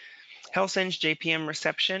here. Helson's JPM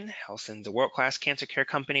Reception. Helson's a world-class cancer care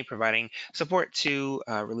company providing support to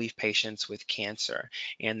relieve patients with cancer.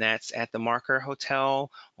 And that's at the Marker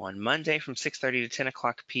Hotel on Monday from 6:30 to 10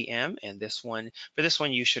 o'clock p.m. And for this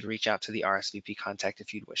one, you should reach out to the RSVP contact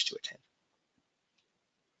if you'd wish to attend.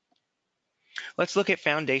 Let's look at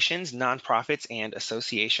foundations, nonprofits, and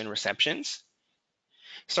association receptions.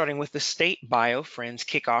 Starting with the State Bio Friends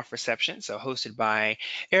Kickoff Reception, so hosted by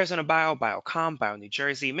Arizona Bio, Biocom, Bio New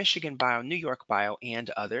Jersey, Michigan Bio, New York Bio, and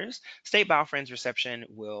others. State Bio Friends Reception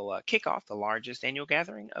will kick off the largest annual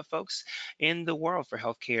gathering of folks in the world for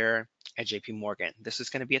healthcare at JP Morgan. This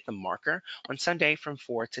is going to be at the Marker on Sunday from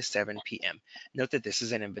 4 to 7 p.m. Note that this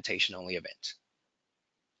is an invitation-only event.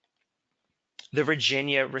 The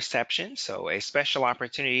Virginia Reception, so a special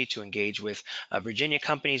opportunity to engage with Virginia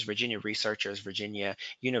companies, Virginia researchers, Virginia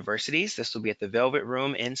universities. This will be at the Velvet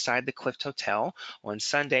Room inside the Clift Hotel on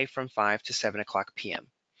Sunday from 5 to 7 o'clock p.m.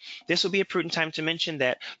 This will be a prudent time to mention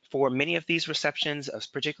that for many of these receptions,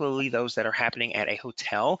 particularly those that are happening at a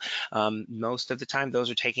hotel, most of the time those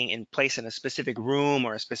are taking place in a specific room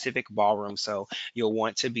or a specific ballroom. So you'll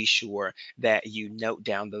want to be sure that you note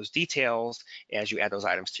down those details as you add those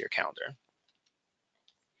items to your calendar.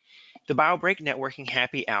 The BioBreak Networking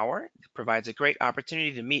Happy Hour provides a great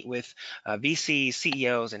opportunity to meet with VCs,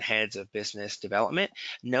 CEOs, and heads of business development.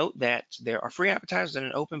 Note that there are free appetizers and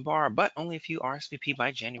an open bar, but only if you RSVP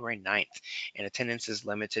by January 9th. And attendance is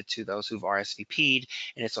limited to those who've RSVP'd,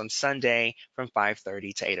 and it's on Sunday from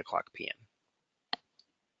 5:30 to 8 o'clock p.m.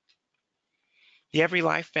 The Every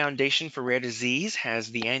Life Foundation for Rare Disease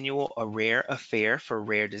has the annual A Rare Affair for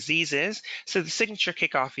Rare Diseases. So the signature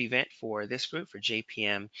kickoff event for this group, for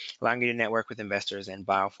JPM, allowing you to network with investors and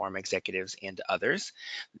biopharma executives and others.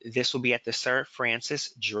 This will be at the Sir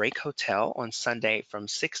Francis Drake Hotel on Sunday from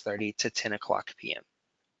 6:30 to 10 o'clock p.m.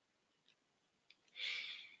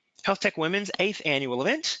 Health Tech Women's 8th annual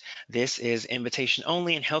event. This is invitation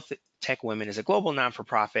only, and Health Tech Women is a global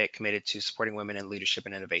non-for-profit committed to supporting women in leadership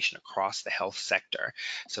and innovation across the health sector.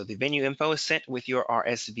 So the venue info is sent with your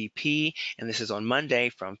RSVP, and this is on Monday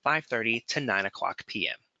from 5:30 to 9 o'clock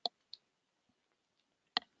p.m.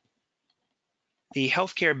 The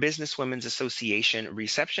Healthcare Business Women's Association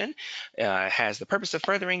reception has the purpose of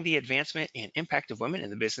furthering the advancement and impact of women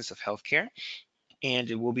in the business of healthcare.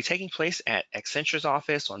 And it will be taking place at Accenture's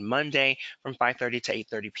office on Monday from 5:30 to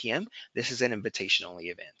 8:30 p.m. This is an invitation-only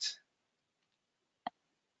event.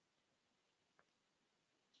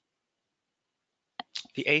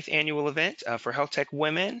 The 8th annual event for Health Tech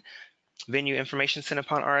Women, venue information sent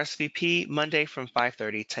upon RSVP, Monday from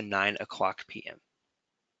 5:30 to 9 o'clock p.m.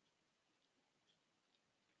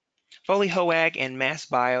 Foley Hoag and Mass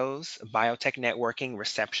Bio's Biotech Networking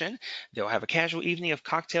Reception. They'll have a casual evening of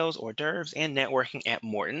cocktails, hors d'oeuvres, and networking at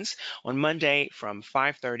Morton's on Monday from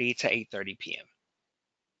 5:30 to 8:30 p.m.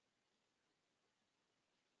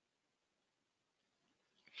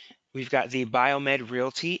 We've got the Biomed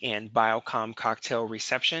Realty and Biocom Cocktail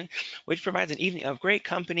Reception, which provides an evening of great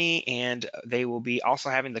company, and they will be also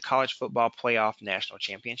having the College Football Playoff National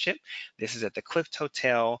Championship. This is at the Clift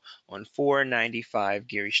Hotel on 495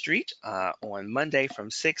 Geary Street on Monday from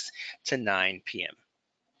 6 to 9 p.m.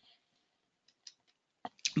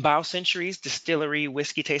 BioCentury's Distillery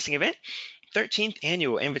Whiskey Tasting Event. 13th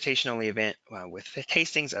annual invitation-only event with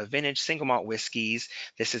tastings of vintage single malt whiskeys.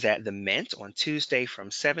 This is at the Mint on Tuesday from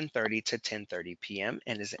 7:30 to 10:30 p.m.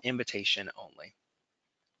 and is an invitation only.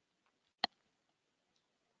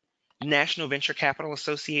 National Venture Capital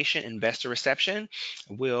Association Investor Reception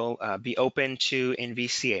will be open to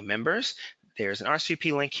NVCA members. There's an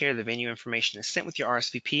RSVP link here. The venue information is sent with your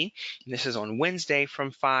RSVP. And this is on Wednesday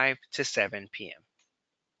from 5 to 7 p.m.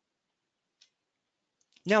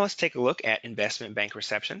 Now let's take a look at investment bank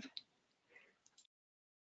receptions.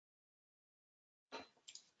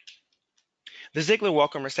 The Ziegler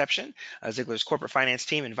Welcome Reception. Ziegler's corporate finance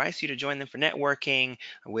team invites you to join them for networking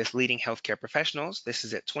with leading healthcare professionals. This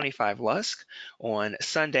is at 25 Lusk on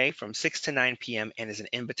Sunday from 6 to 9 p.m. and is an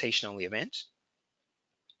invitation-only event.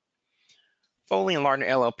 Foley and Lardner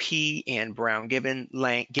LLP and Brown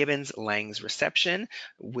Gibbons Lang's reception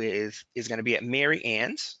is going to be at Mary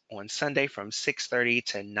Ann's on Sunday from 6:30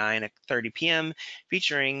 to 9:30 p.m.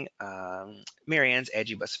 featuring Mary Ann's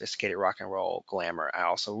edgy but sophisticated rock and roll glamour. I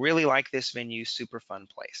also really like this venue, super fun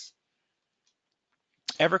place.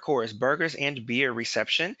 Evercore's Burgers and Beer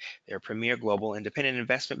Reception, their premier global independent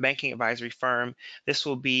investment banking advisory firm. This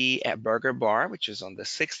will be at Burger Bar, which is on the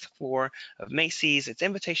 6th floor of Macy's. It's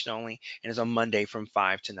invitation only and is on Monday from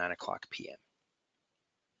 5 to 9 o'clock p.m.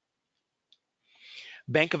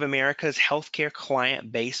 Bank of America's Healthcare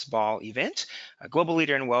Client Baseball event, a global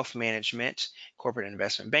leader in wealth management, corporate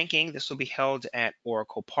investment banking. This will be held at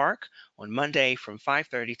Oracle Park on Monday from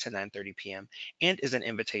 5:30 to 9:30 p.m. and is an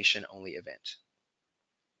invitation-only event.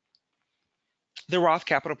 The Roth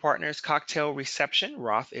Capital Partners Cocktail Reception.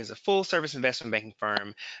 Roth is a full-service investment banking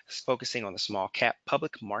firm focusing on the small-cap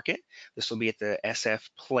public market. This will be at the SF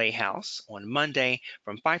Playhouse on Monday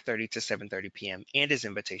from 5:30 to 7:30 p.m. and is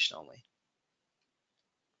invitation only.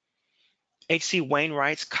 H.C.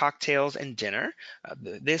 Wainwright's Cocktails and Dinner.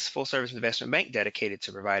 This full-service investment bank dedicated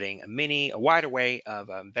to providing a wide array of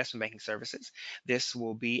investment banking services. This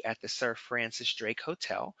will be at the Sir Francis Drake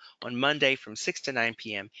Hotel on Monday from 6 to 9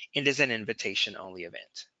 p.m. and is an invitation-only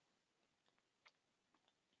event.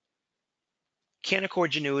 Canaccord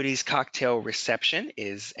Genuity's Cocktail Reception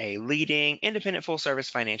is a leading independent full-service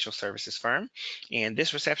financial services firm, and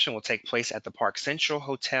this reception will take place at the Park Central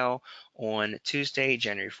Hotel on Tuesday,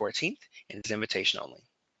 January 14th, and is invitation only.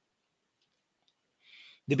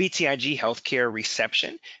 The BTIG Healthcare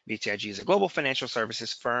Reception. BTIG is a global financial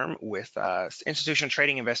services firm with institutional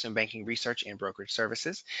trading, investment banking, research, and brokerage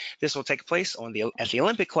services. This will take place at the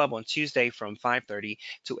Olympic Club on Tuesday from 5:30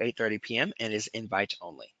 to 8:30 p.m. and is invite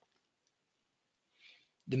only.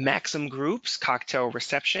 The Maxim Group's Cocktail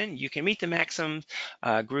Reception. You can meet the Maxim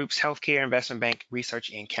Group's healthcare, investment bank, research,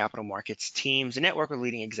 and capital markets teams and network with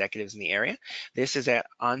leading executives in the area. This is at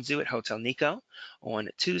Anzu at Hotel Nico on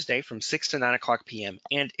Tuesday from 6 to 9 o'clock p.m.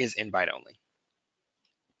 and is invite only.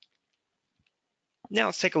 Now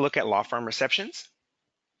let's take a look at law firm receptions.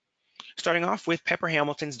 Starting off with Pepper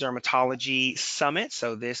Hamilton's Dermatology Summit.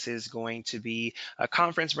 So this is going to be a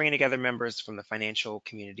conference bringing together members from the financial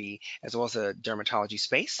community as well as the dermatology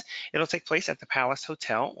space. It'll take place at the Palace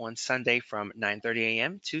Hotel on Sunday from 9:30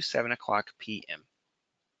 a.m. to 7 o'clock p.m.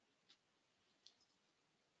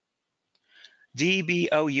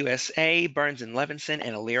 DBO USA, Burns & Levinson,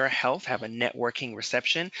 and Alira Health have a networking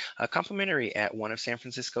reception, complimentary at one of San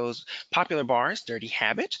Francisco's popular bars, Dirty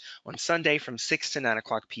Habit, on Sunday from 6 to 9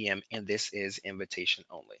 o'clock p.m., and this is invitation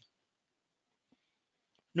only.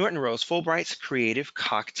 Norton Rose Fulbright's Creative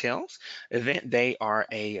Cocktails event. They are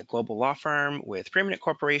a global law firm with preeminent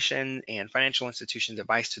corporation and financial institutions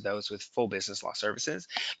advice to those with full business law services.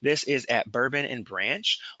 This is at Bourbon and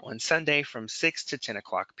Branch on Sunday from 6 to 10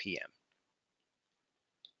 o'clock p.m.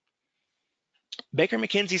 Baker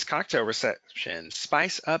McKenzie's Cocktail Reception.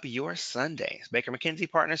 Spice up your Sundays. Baker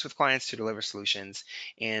McKenzie partners with clients to deliver solutions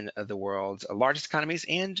in the world's largest economies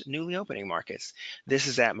and newly opening markets. This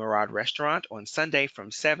is at Murad Restaurant on Sunday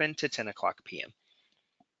from 7 to 10 o'clock p.m.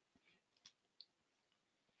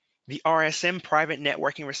 The RSM Private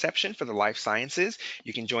Networking Reception for the Life Sciences.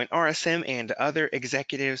 You can join RSM and other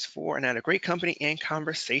executives for another great company and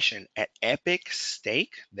conversation at Epic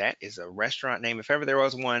Steak. That is a restaurant name if ever there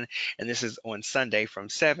was one, and this is on Sunday from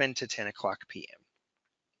 7 to 10 o'clock p.m.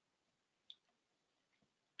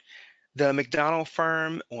 The McDonald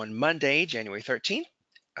firm on Monday, January 13th,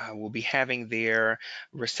 will be having their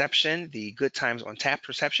reception, the Good Times on Tap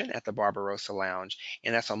reception at the Barbarossa Lounge,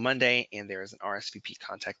 and that's on Monday, and there is an RSVP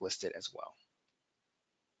contact listed as well.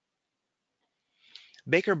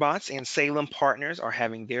 Baker Botts and Salem Partners are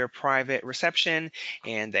having their private reception,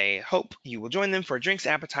 and they hope you will join them for drinks,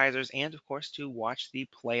 appetizers, and of course to watch the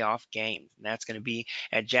playoff game. And that's going to be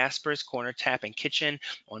at Jasper's Corner Tap and Kitchen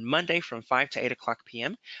on Monday from 5 to 8 o'clock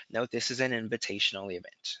p.m. Note this is an invitation-only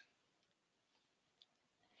event.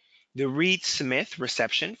 The Reed Smith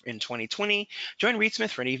reception in 2020. Join Reed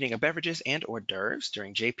Smith for an evening of beverages and hors d'oeuvres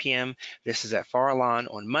during JPM. This is at Farallon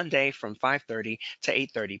on Monday from 5:30 to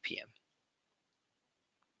 8:30 p.m.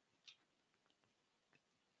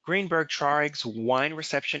 Greenberg Trarig's wine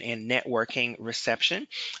reception and networking reception.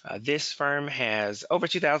 This firm has over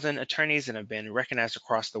 2,000 attorneys and have been recognized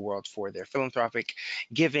across the world for their philanthropic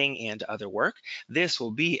giving and other work. This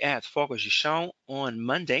will be at Fogo de Chão on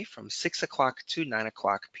Monday from 6 o'clock to 9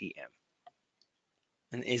 o'clock p.m.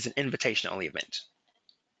 and is an invitation-only event.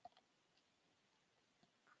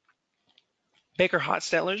 Baker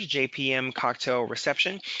Hotsteller's JPM cocktail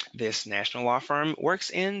reception. This national law firm works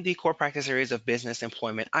in the core practice areas of business,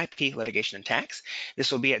 employment, IP, litigation, and tax.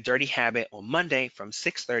 This will be at Dirty Habit on Monday from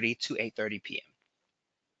 6:30 to 8:30 p.m.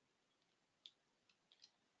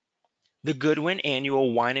 The Goodwin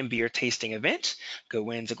Annual Wine and Beer Tasting Event.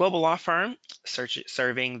 Goodwin's a global law firm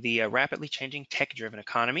serving the rapidly changing tech-driven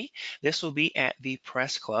economy. This will be at the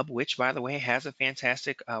Press Club, which, by the way, has a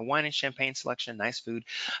fantastic wine and champagne selection, nice food.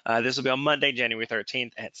 This will be on Monday, January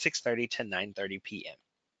 13th at 6:30 to 9:30 p.m.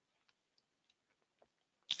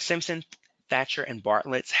 Simpson, Thatcher, and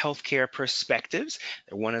Bartlett's Healthcare Perspectives.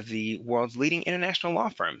 They're one of the world's leading international law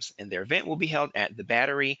firms, and their event will be held at the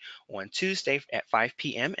Battery on Tuesday at 5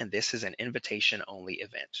 p.m., and this is an invitation-only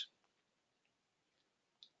event.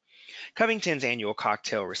 Covington's annual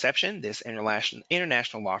cocktail reception. This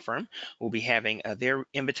international law firm will be having their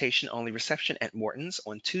invitation-only reception at Morton's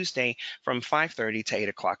on Tuesday from 5:30 to 8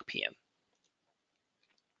 o'clock p.m.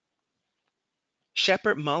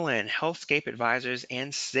 Shepherd Mullen, Healthscape Advisors,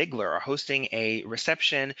 and Sigler are hosting a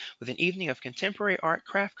reception with an evening of contemporary art,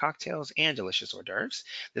 craft cocktails, and delicious hors d'oeuvres.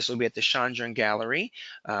 This will be at the Chandran Gallery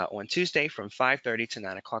on Tuesday from 5:30 to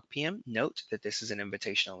 9 o'clock p.m. Note that this is an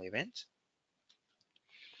invitation-only event.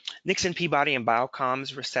 Nixon Peabody and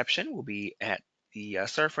Biocom's reception will be at the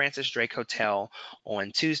Sir Francis Drake Hotel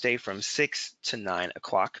on Tuesday from 6 to 9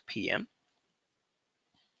 o'clock p.m.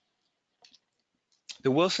 The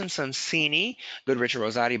Wilson Sonsini Goodrich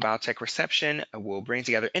Rosati Biotech Reception will bring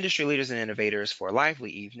together industry leaders and innovators for a lively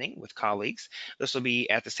evening with colleagues. This will be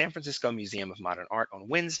at the San Francisco Museum of Modern Art on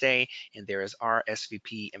Wednesday, and there is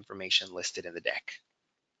RSVP information listed in the deck.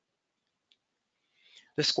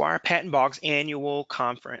 The Squire Patton Boggs annual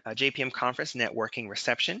JPM conference networking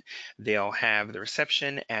reception. They'll have the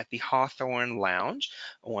reception at the Hawthorne Lounge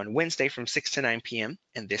on Wednesday from 6 to 9 p.m.,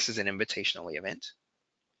 and this is an invitation-only event.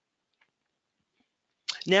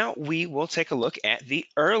 Now we will take a look at the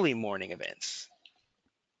early morning events.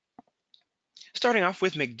 Starting off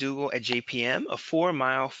with McDougal at JPM, a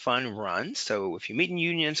 4-mile fun run. So if you meet in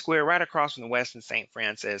Union Square right across from the West and St.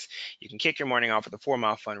 Francis, you can kick your morning off with a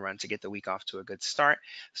 4-mile fun run to get the week off to a good start.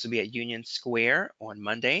 This will be at Union Square on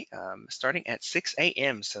Monday, starting at 6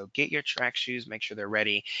 a.m. So get your track shoes, make sure they're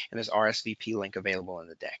ready, and there's RSVP link available in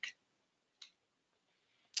the deck.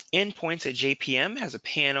 Endpoints at JPM has a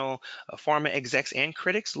panel of pharma execs and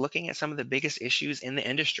critics looking at some of the biggest issues in the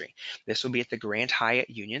industry. This will be at the Grand Hyatt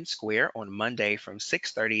Union Square on Monday from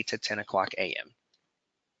 6:30 to 10 o'clock a.m.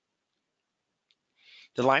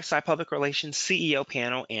 The Lifesci Public Relations CEO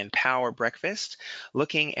panel and Power Breakfast,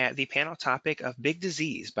 looking at the panel topic of big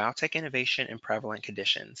disease, biotech innovation, and prevalent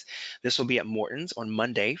conditions. This will be at Morton's on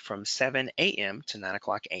Monday from 7 a.m. to 9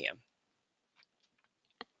 o'clock a.m.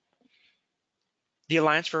 The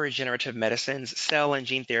Alliance for Regenerative Medicine's Cell and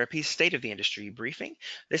Gene Therapy State of the Industry briefing.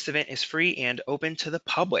 This event is free and open to the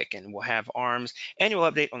public and will have ARM's annual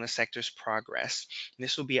update on the sector's progress.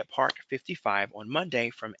 This will be at Park 55 on Monday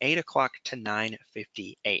from 8 o'clock to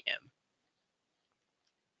 9:50 a.m.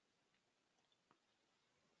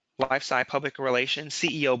 Lifesci Public Relations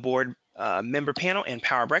CEO Board Member Panel and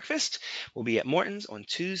Power Breakfast will be at Morton's on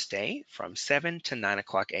Tuesday from 7 to 9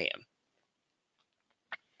 o'clock a.m.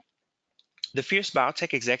 The Fierce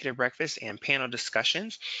Biotech Executive Breakfast and Panel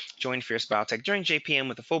Discussions. Join Fierce Biotech during JPM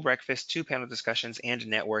with a full breakfast, 2 panel discussions, and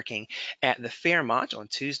networking at the Fairmont on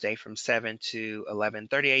Tuesday from 7 to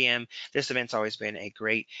 11:30 a.m. This event's always been a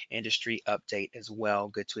great industry update as well.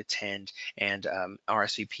 Good to attend, and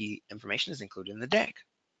RSVP information is included in the deck.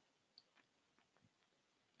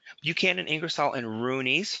 Buchanan, Ingersoll, and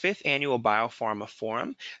Rooney's 5th Annual Biopharma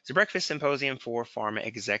Forum. It's a breakfast symposium for pharma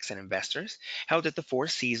execs and investors, held at the Four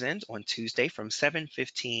Seasons on Tuesday from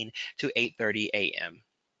 7:15 to 8:30 a.m.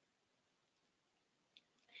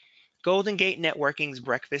 Golden Gate Networking's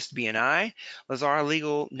Breakfast BNI. Lazara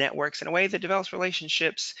Legal networks in a way that develops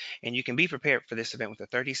relationships, and you can be prepared for this event with a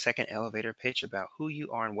 30-second elevator pitch about who you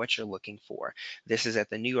are and what you're looking for. This is at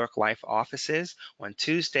the New York Life offices on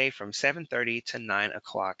Tuesday from 7:30 to 9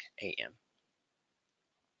 o'clock a.m.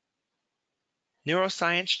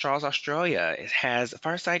 Neuroscience Trials Australia has a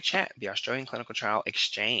Fireside Chat, the Australian Clinical Trial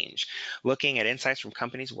Exchange, looking at insights from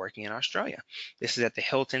companies working in Australia. This is at the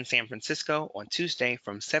Hilton San Francisco on Tuesday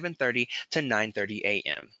from 7:30 to 9:30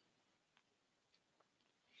 a.m.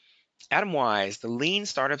 Adam Wise, the Lean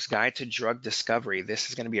Startup's Guide to Drug Discovery. This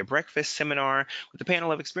is going to be a breakfast seminar with a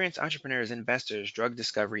panel of experienced entrepreneurs, investors, drug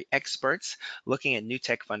discovery experts looking at new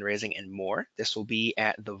tech fundraising and more. This will be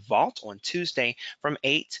at the Vault on Tuesday from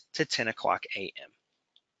 8 to 10 o'clock a.m.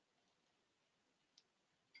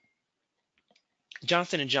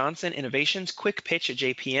 Johnson & Johnson Innovations Quick Pitch at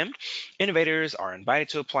JPM. Innovators are invited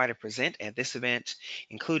to apply to present at this event,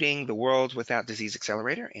 including the World Without Disease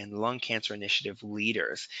Accelerator and Lung Cancer Initiative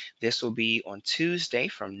leaders. This will be on Tuesday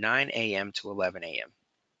from 9 a.m. to 11 a.m.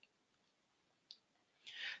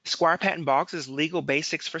 Squire Patton Boggs' Legal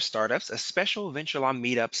Basics for Startups, a special venture law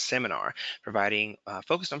meetup seminar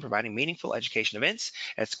focused on providing meaningful education events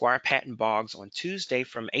at Squire Patton Boggs on Tuesday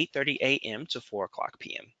from 8:30 a.m. to 4 o'clock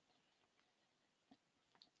p.m.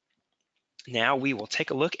 Now we will take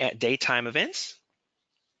a look at daytime events.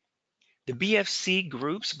 The BFC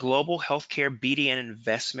Group's Global Healthcare BDN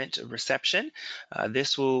Investment Reception.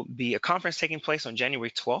 This will be a conference taking place on January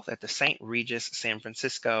 12th at the St. Regis, San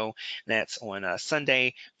Francisco. That's on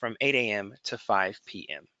Sunday from 8 a.m. to 5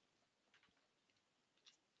 p.m.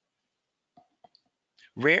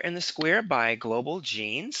 Rare in the Square by Global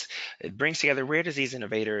Genes. It brings together rare disease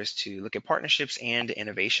innovators to look at partnerships and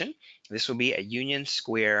innovation. This will be at Union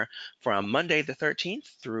Square from Monday the 13th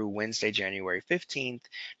through Wednesday, January 15th,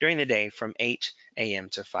 during the day from 8 a.m.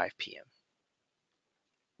 to 5 p.m.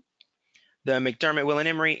 The McDermott, Will and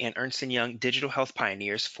Emery, and Ernst & Young Digital Health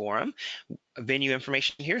Pioneers Forum. Venue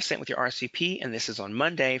information here is sent with your RSVP, and this is on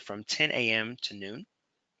Monday from 10 a.m. to noon.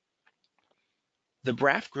 The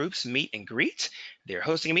Braff Group's Meet and Greet. They're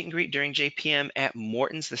hosting a meet and greet during JPM at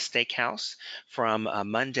Morton's The Steakhouse from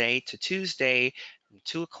Monday to Tuesday from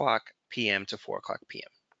 2 o'clock p.m. to 4 o'clock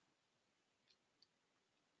p.m.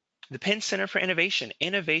 The Penn Center for Innovation,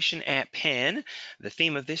 Innovation at Penn. The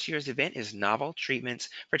theme of this year's event is Novel Treatments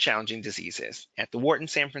for Challenging Diseases at the Wharton,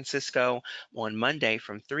 San Francisco on Monday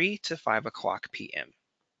from 3 to 5 o'clock p.m.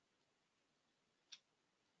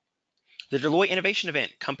 The Deloitte Innovation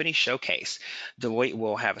Event, Company Showcase. Deloitte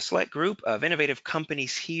will have a select group of innovative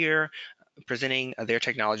companies here presenting their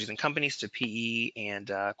technologies and companies to PE and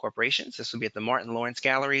corporations. This will be at the Martin Lawrence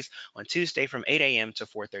Galleries on Tuesday from 8 a.m. to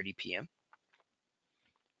 4:30 p.m.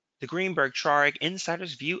 The Greenberg Traurig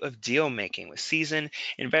Insider's View of Deal Making with seasoned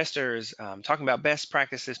investors talking about best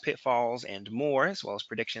practices, pitfalls, and more, as well as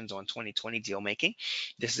predictions on 2020 deal making.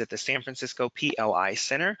 This is at the San Francisco PLI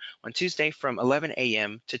Center on Tuesday from 11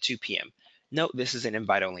 a.m. to 2 p.m. Note this is an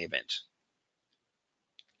invite-only event.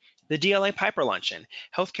 The DLA Piper Luncheon,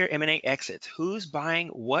 Healthcare M&A Exits, Who's Buying,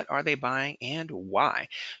 What Are They Buying, and Why,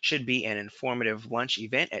 should be an informative lunch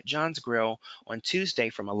event at John's Grill on Tuesday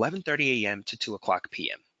from 11:30 a.m. to 2 o'clock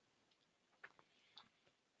p.m.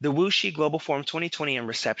 The WuXi Global Forum 2020 and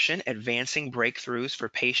Reception, Advancing Breakthroughs for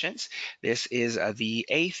Patients. This is the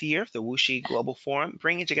 8th year of the WuXi Global Forum,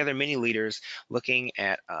 bringing together many leaders looking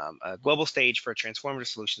at a global stage for transformative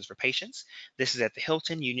solutions for patients. This is at the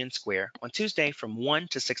Hilton Union Square on Tuesday from 1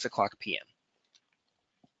 to 6 o'clock p.m.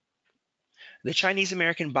 The Chinese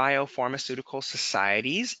American Biopharmaceutical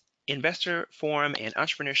Society's Investor Forum and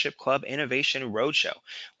Entrepreneurship Club Innovation Roadshow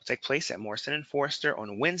will take place at Morrison and Foerster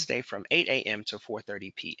on Wednesday from 8 a.m. to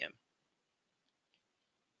 4:30 p.m.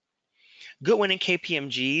 Goodwin and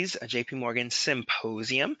KPMG's JP Morgan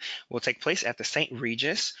Symposium will take place at the St.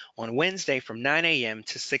 Regis on Wednesday from 9 a.m.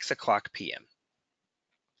 to 6 o'clock p.m.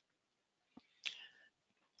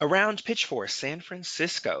 Around Pitch Force San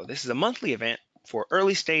Francisco. This is a monthly event for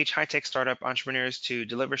early stage high tech startup entrepreneurs to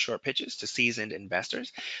deliver short pitches to seasoned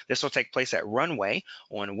investors. This will take place at Runway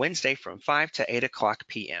on Wednesday from 5 to 8 o'clock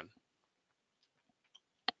p.m.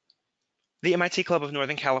 The MIT Club of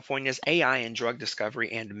Northern California's AI in Drug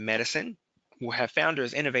Discovery and Medicine will have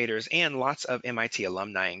founders, innovators, and lots of MIT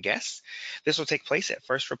alumni and guests. This will take place at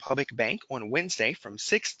First Republic Bank on Wednesday from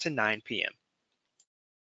 6 to 9 p.m.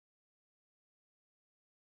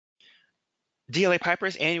 DLA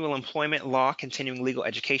Piper's Annual Employment Law Continuing Legal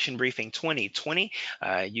Education Briefing 2020.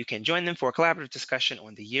 You can join them for a collaborative discussion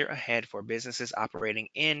on the year ahead for businesses operating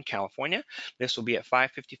in California. This will be at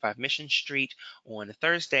 555 Mission Street on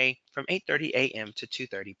Thursday from 8:30 a.m. to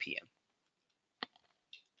 2:30 p.m.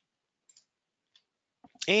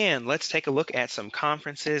 And let's take a look at some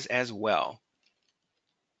conferences as well.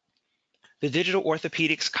 The Digital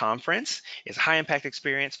Orthopedics Conference is a high-impact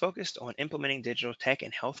experience focused on implementing digital tech in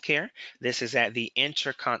healthcare. This is at the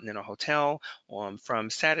Intercontinental Hotel from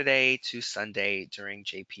Saturday to Sunday during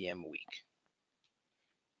JPM week.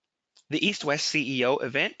 The East-West CEO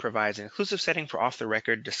event provides an inclusive setting for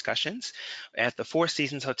off-the-record discussions at the Four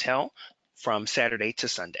Seasons Hotel from Saturday to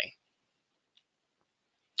Sunday.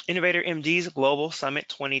 Innovator MD's Global Summit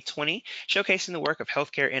 2020, showcasing the work of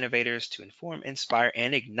healthcare innovators to inform, inspire,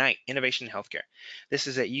 and ignite innovation in healthcare. This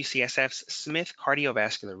is at UCSF's Smith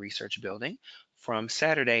Cardiovascular Research Building from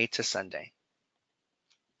Saturday to Sunday.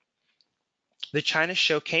 The China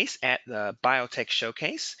Showcase at the Biotech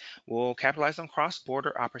Showcase will capitalize on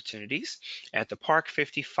cross-border opportunities at the Park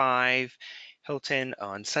 55 Hilton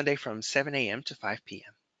on Sunday from 7 a.m. to 5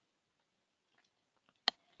 p.m.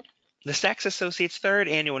 The Sachs Associates' third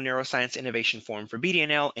annual Neuroscience Innovation Forum for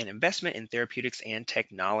BD&L and Investment in Therapeutics and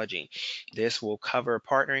Technology. This will cover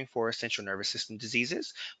partnering for central nervous system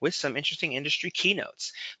diseases with some interesting industry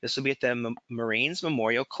keynotes. This will be at the Marines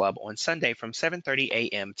Memorial Club on Sunday from 7:30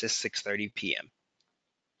 a.m. to 6:30 p.m.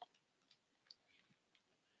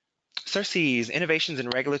 CERCE's Innovations in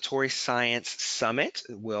Regulatory Science Summit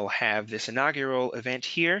will have this inaugural event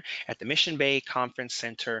here at the Mission Bay Conference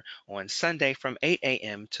Center on Sunday from 8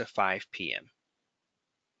 a.m. to 5 p.m.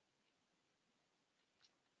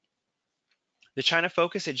 The China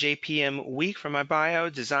Focus at JPM Week from my bio,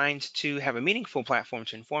 designed to have a meaningful platform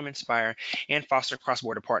to inform, inspire, and foster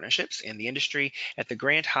cross-border partnerships in the industry at the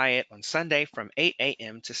Grand Hyatt on Sunday from 8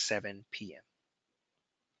 a.m. to 7 p.m.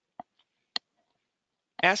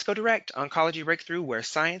 ASCO Direct, Oncology Breakthrough, where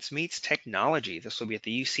science meets technology. This will be at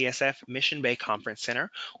the UCSF Mission Bay Conference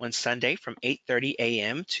Center on Sunday from 8:30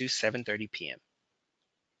 a.m. to 7:30 p.m.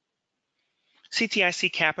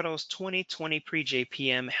 CTIC Capital's 2020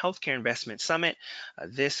 Pre-JPM Healthcare Investment Summit.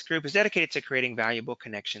 This group is dedicated to creating valuable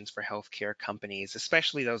connections for healthcare companies,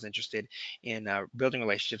 especially those interested in building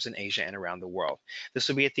relationships in Asia and around the world. This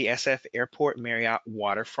will be at the SF Airport Marriott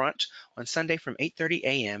Waterfront on Sunday from 8:30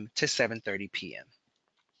 a.m. to 7:30 p.m.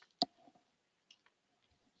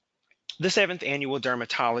 The 7th Annual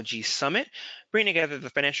Dermatology Summit, bringing together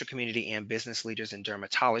the financial community and business leaders in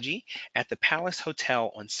dermatology at the Palace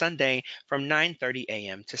Hotel on Sunday from 9:30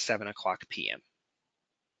 a.m. to 7 o'clock p.m.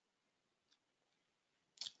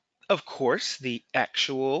 Of course, the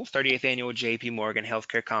actual 30th Annual JP Morgan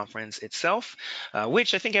Healthcare Conference itself,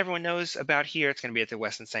 which I think everyone knows about here. It's going to be at the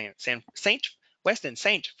Westin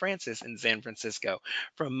St. Francis in San Francisco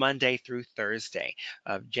from Monday through Thursday,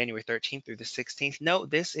 January 13th through the 16th. No,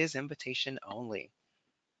 this is invitation only.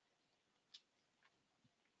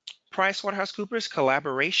 PricewaterhouseCoopers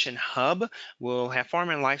Collaboration Hub will have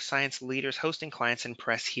pharma and life science leaders hosting clients and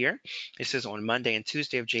press here. This is on Monday and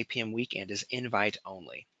Tuesday of JPM week and is invite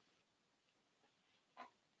only.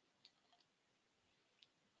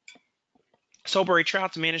 Soulbury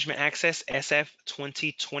Trout's Management Access SF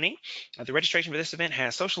 2020. The registration for this event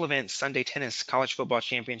has social events, Sunday tennis, college football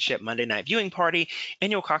championship, Monday night viewing party,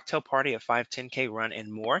 annual cocktail party, a 510K run,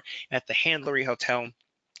 and more at the Handlery Hotel,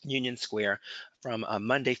 Union Square from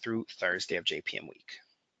Monday through Thursday of JPM week.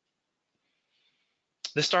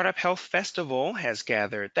 The Startup Health Festival has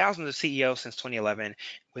gathered thousands of CEOs since 2011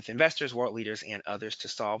 with investors, world leaders, and others to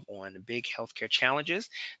solve on big healthcare challenges.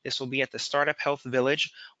 This will be at the Startup Health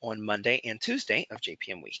Village on Monday and Tuesday of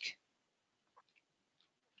JPM week.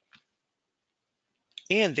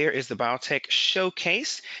 And there is the Biotech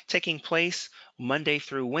Showcase taking place Monday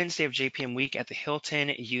through Wednesday of JPM week at the Hilton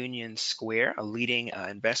Union Square, a leading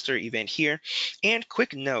investor event here. And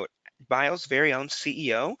quick note, Bio's very own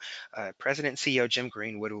CEO, President and CEO Jim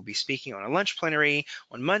Greenwood, will be speaking on a lunch plenary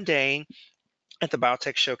on Monday at the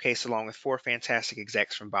Biotech Showcase along with 4 fantastic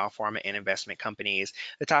execs from biopharma and investment companies.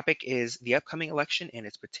 The topic is the upcoming election and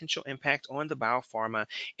its potential impact on the biopharma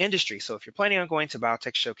industry. So if you're planning on going to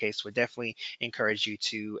Biotech Showcase, would definitely encourage you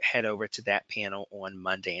to head over to that panel on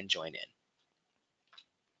Monday and join in.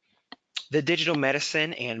 The Digital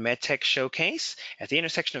Medicine and MedTech Showcase at the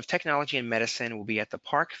intersection of technology and medicine will be at the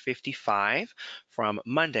Park 55 from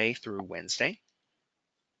Monday through Wednesday.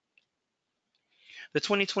 The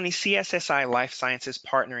 2020 CSSI Life Sciences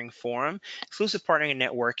Partnering Forum, exclusive partnering and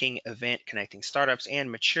networking event connecting startups and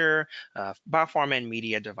mature biopharma and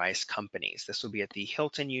media device companies. This will be at the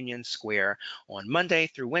Hilton Union Square on Monday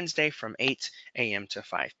through Wednesday from 8 a.m. to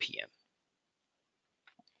 5 p.m.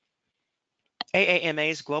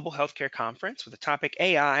 AAMA's Global Healthcare Conference with the topic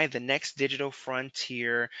AI, the next digital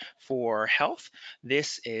frontier for health.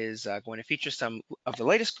 This is going to feature some of the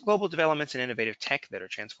latest global developments in innovative tech that are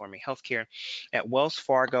transforming healthcare at Wells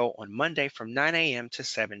Fargo on Monday from 9 a.m. to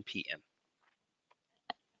 7 p.m.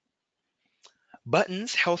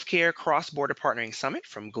 Button's Healthcare Cross-Border Partnering Summit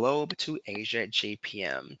from Globe to Asia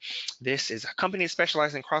JPM. This is a company that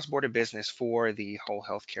specializes in cross-border business for the whole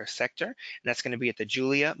healthcare sector. And that's going to be at the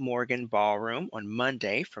Julia Morgan Ballroom on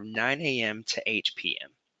Monday from 9 a.m. to 8 p.m.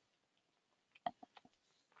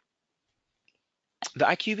 The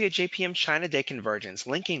IQVIA JPM China Day Convergence,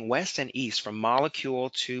 linking West and East from molecule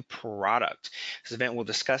to product. This event will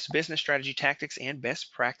discuss business strategy tactics and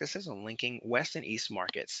best practices on linking West and East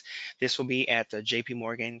markets. This will be at the JP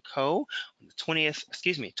Morgan Co. on the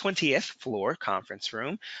 20th floor conference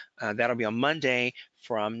room. That'll be on Monday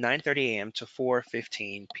from 9:30 a.m. to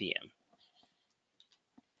 4:15 p.m.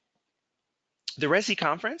 The RESI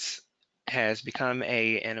conference has become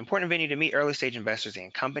an important venue to meet early stage investors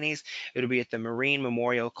and companies. It'll be at the Marine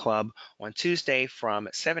Memorial Club on Tuesday from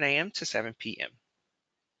 7 a.m. to 7 p.m.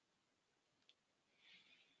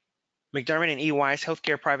 McDermott and EY's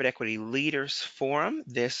Healthcare Private Equity Leaders Forum.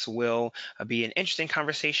 This will be an interesting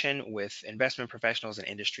conversation with investment professionals and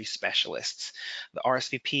industry specialists. The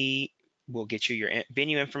RSVP will get you your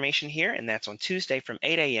venue information here, and that's on Tuesday from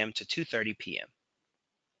 8 a.m. to 2:30 p.m.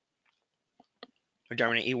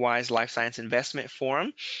 McDermott and EY's Life Science Investment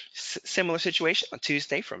Forum. Similar situation on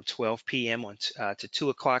Tuesday from 12 p.m. To 2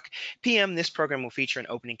 o'clock p.m. This program will feature an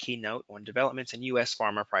opening keynote on developments in U.S.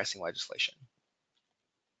 pharma pricing legislation.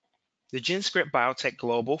 The GenScript Biotech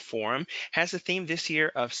Global Forum has a theme this year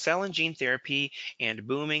of cell and gene therapy and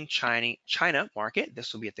booming China market.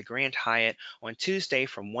 This will be at the Grand Hyatt on Tuesday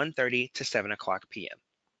from 1:30 to 7 o'clock p.m.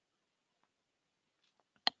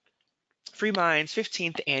 FreeMind's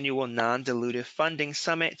 15th annual non-dilutive funding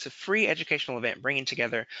summit. It's a free educational event bringing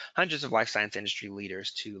together hundreds of life science industry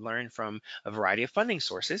leaders to learn from a variety of funding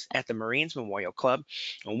sources at the Marines Memorial Club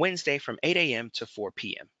on Wednesday from 8 a.m. to 4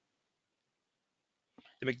 p.m.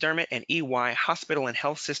 The McDermott and EY Hospital and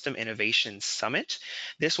Health System Innovation Summit.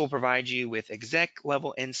 This will provide you with exec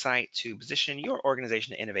level insight to position your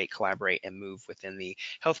organization to innovate, collaborate, and move within the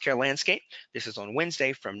healthcare landscape. This is on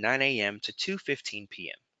Wednesday from 9 a.m. to 2:15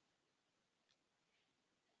 p.m.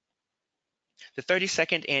 The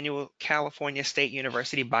 32nd Annual California State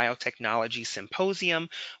University Biotechnology Symposium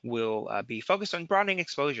will be focused on broadening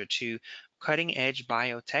exposure to cutting-edge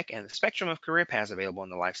biotech and the spectrum of career paths available in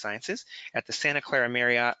the life sciences at the Santa Clara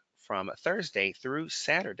Marriott from Thursday through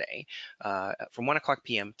Saturday from 1 o'clock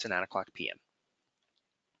p.m. to 9 o'clock p.m.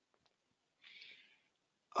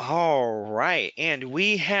 All right, and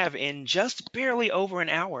we have in just barely over an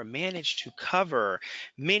hour managed to cover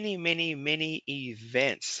many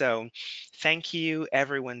events. So thank you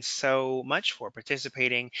everyone so much for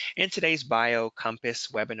participating in today's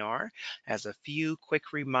BioCompass webinar. As a few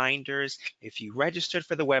quick reminders, if you registered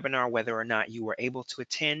for the webinar, whether or not you were able to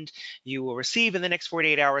attend, you will receive in the next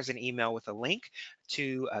 48 hours an email with a link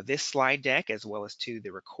to this slide deck as well as to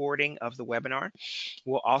the recording of the webinar.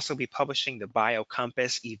 We'll also be publishing the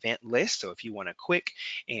BioCompass event list. So if you want a quick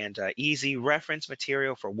and easy reference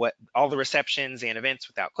material for what all the receptions and events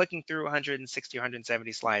without clicking through 160 or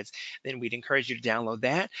 170 slides, then we'd encourage you to download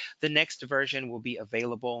that. The next version will be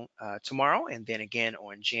available tomorrow and then again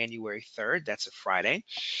on January 3rd. That's a Friday.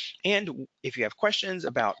 And if you have questions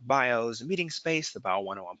about BIO's meeting space, the Bio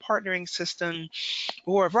 101 partnering system,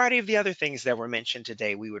 or a variety of the other things that were mentioned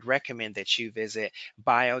today, we would recommend that you visit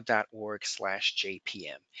bio.org/JPM.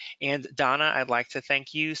 And Donna, I'd like to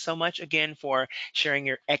thank you so much again for sharing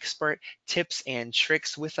your expert tips and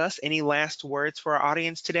tricks with us. Any last words for our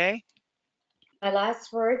audience today? My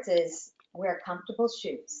last words is wear comfortable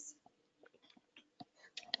shoes.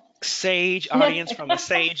 Sage audience from a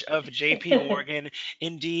sage of JP Morgan.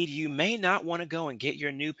 Indeed, you may not want to go and get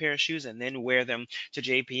your new pair of shoes and then wear them to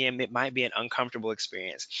JPM. It might be an uncomfortable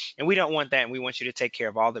experience. And we don't want that. And we want you to take care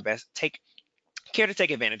of all the best, take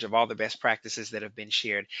advantage of all the best practices that have been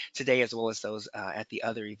shared today, as well as those at the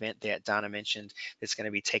other event that Donna mentioned that's going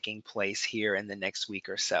to be taking place here in the next week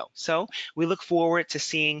or so. So we look forward to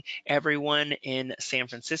seeing everyone in San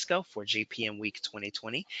Francisco for JPM Week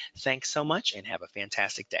 2020. Thanks so much and have a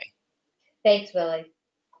fantastic day. Thanks, Willie.